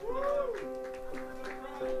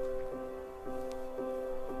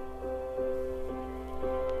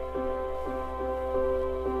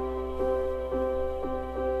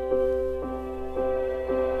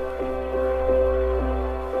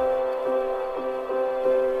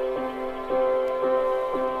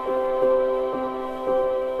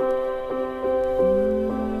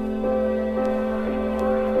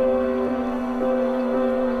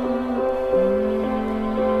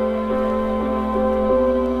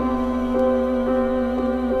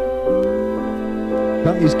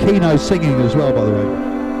 That is Kino singing as well, by the way.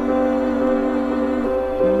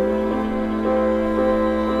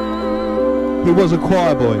 He was a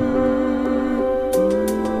choir boy.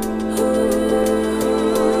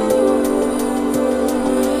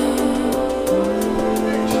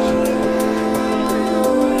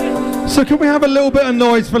 So can we have a little bit of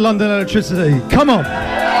noise for London Electricity? Come on.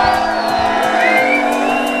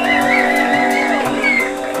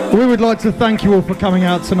 We would like to thank you all for coming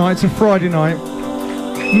out tonight. It's a Friday night.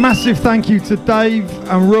 Massive thank you to Dave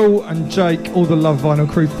and Rule and Jake, all the Love Vinyl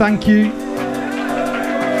crew. Thank you.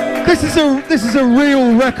 This is a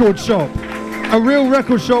real record shop. A real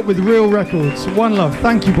record shop with real records. One love.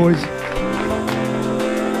 Thank you, boys.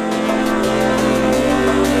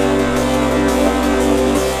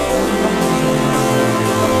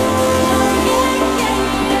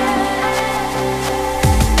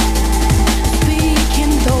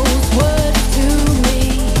 Speaking those words to me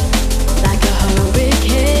like a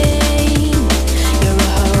hurricane. You're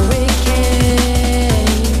a hurricane.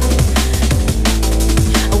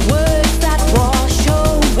 Words that wash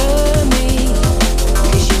over me.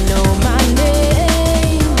 'Cause you know my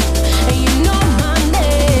name.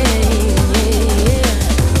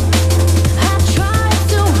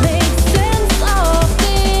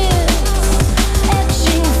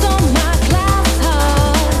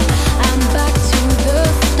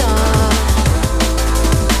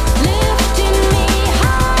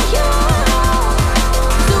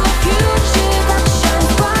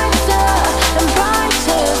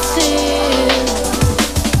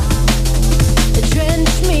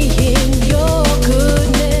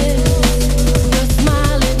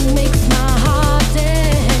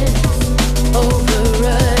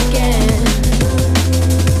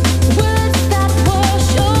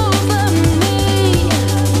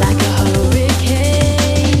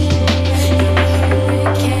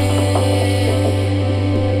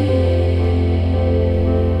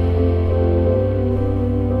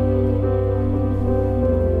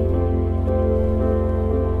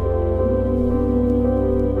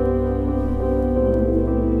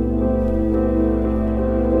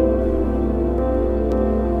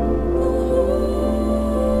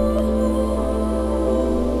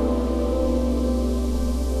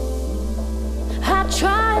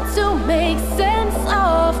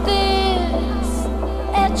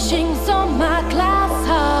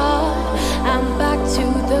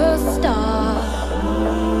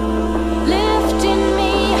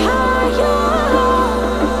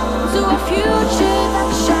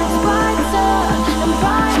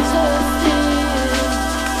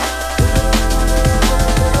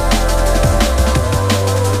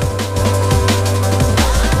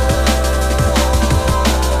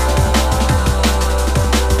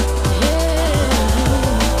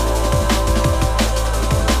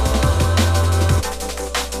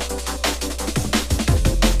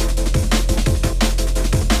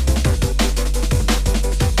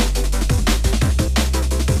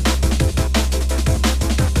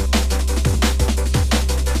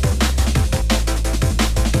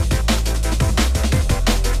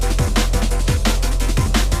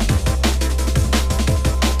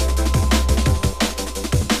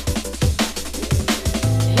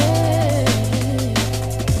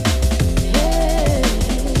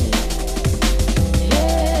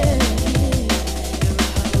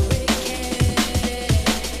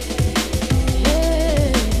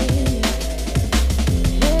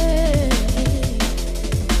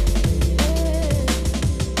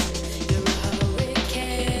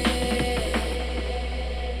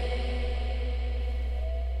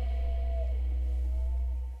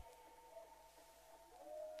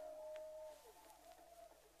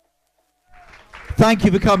 Thank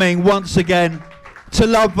you for coming once again to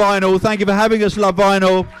Love Vinyl. Thank you for having us, Love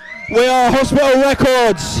Vinyl. We are Hospital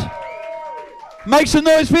Records. Make some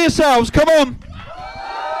noise for yourselves. Come on.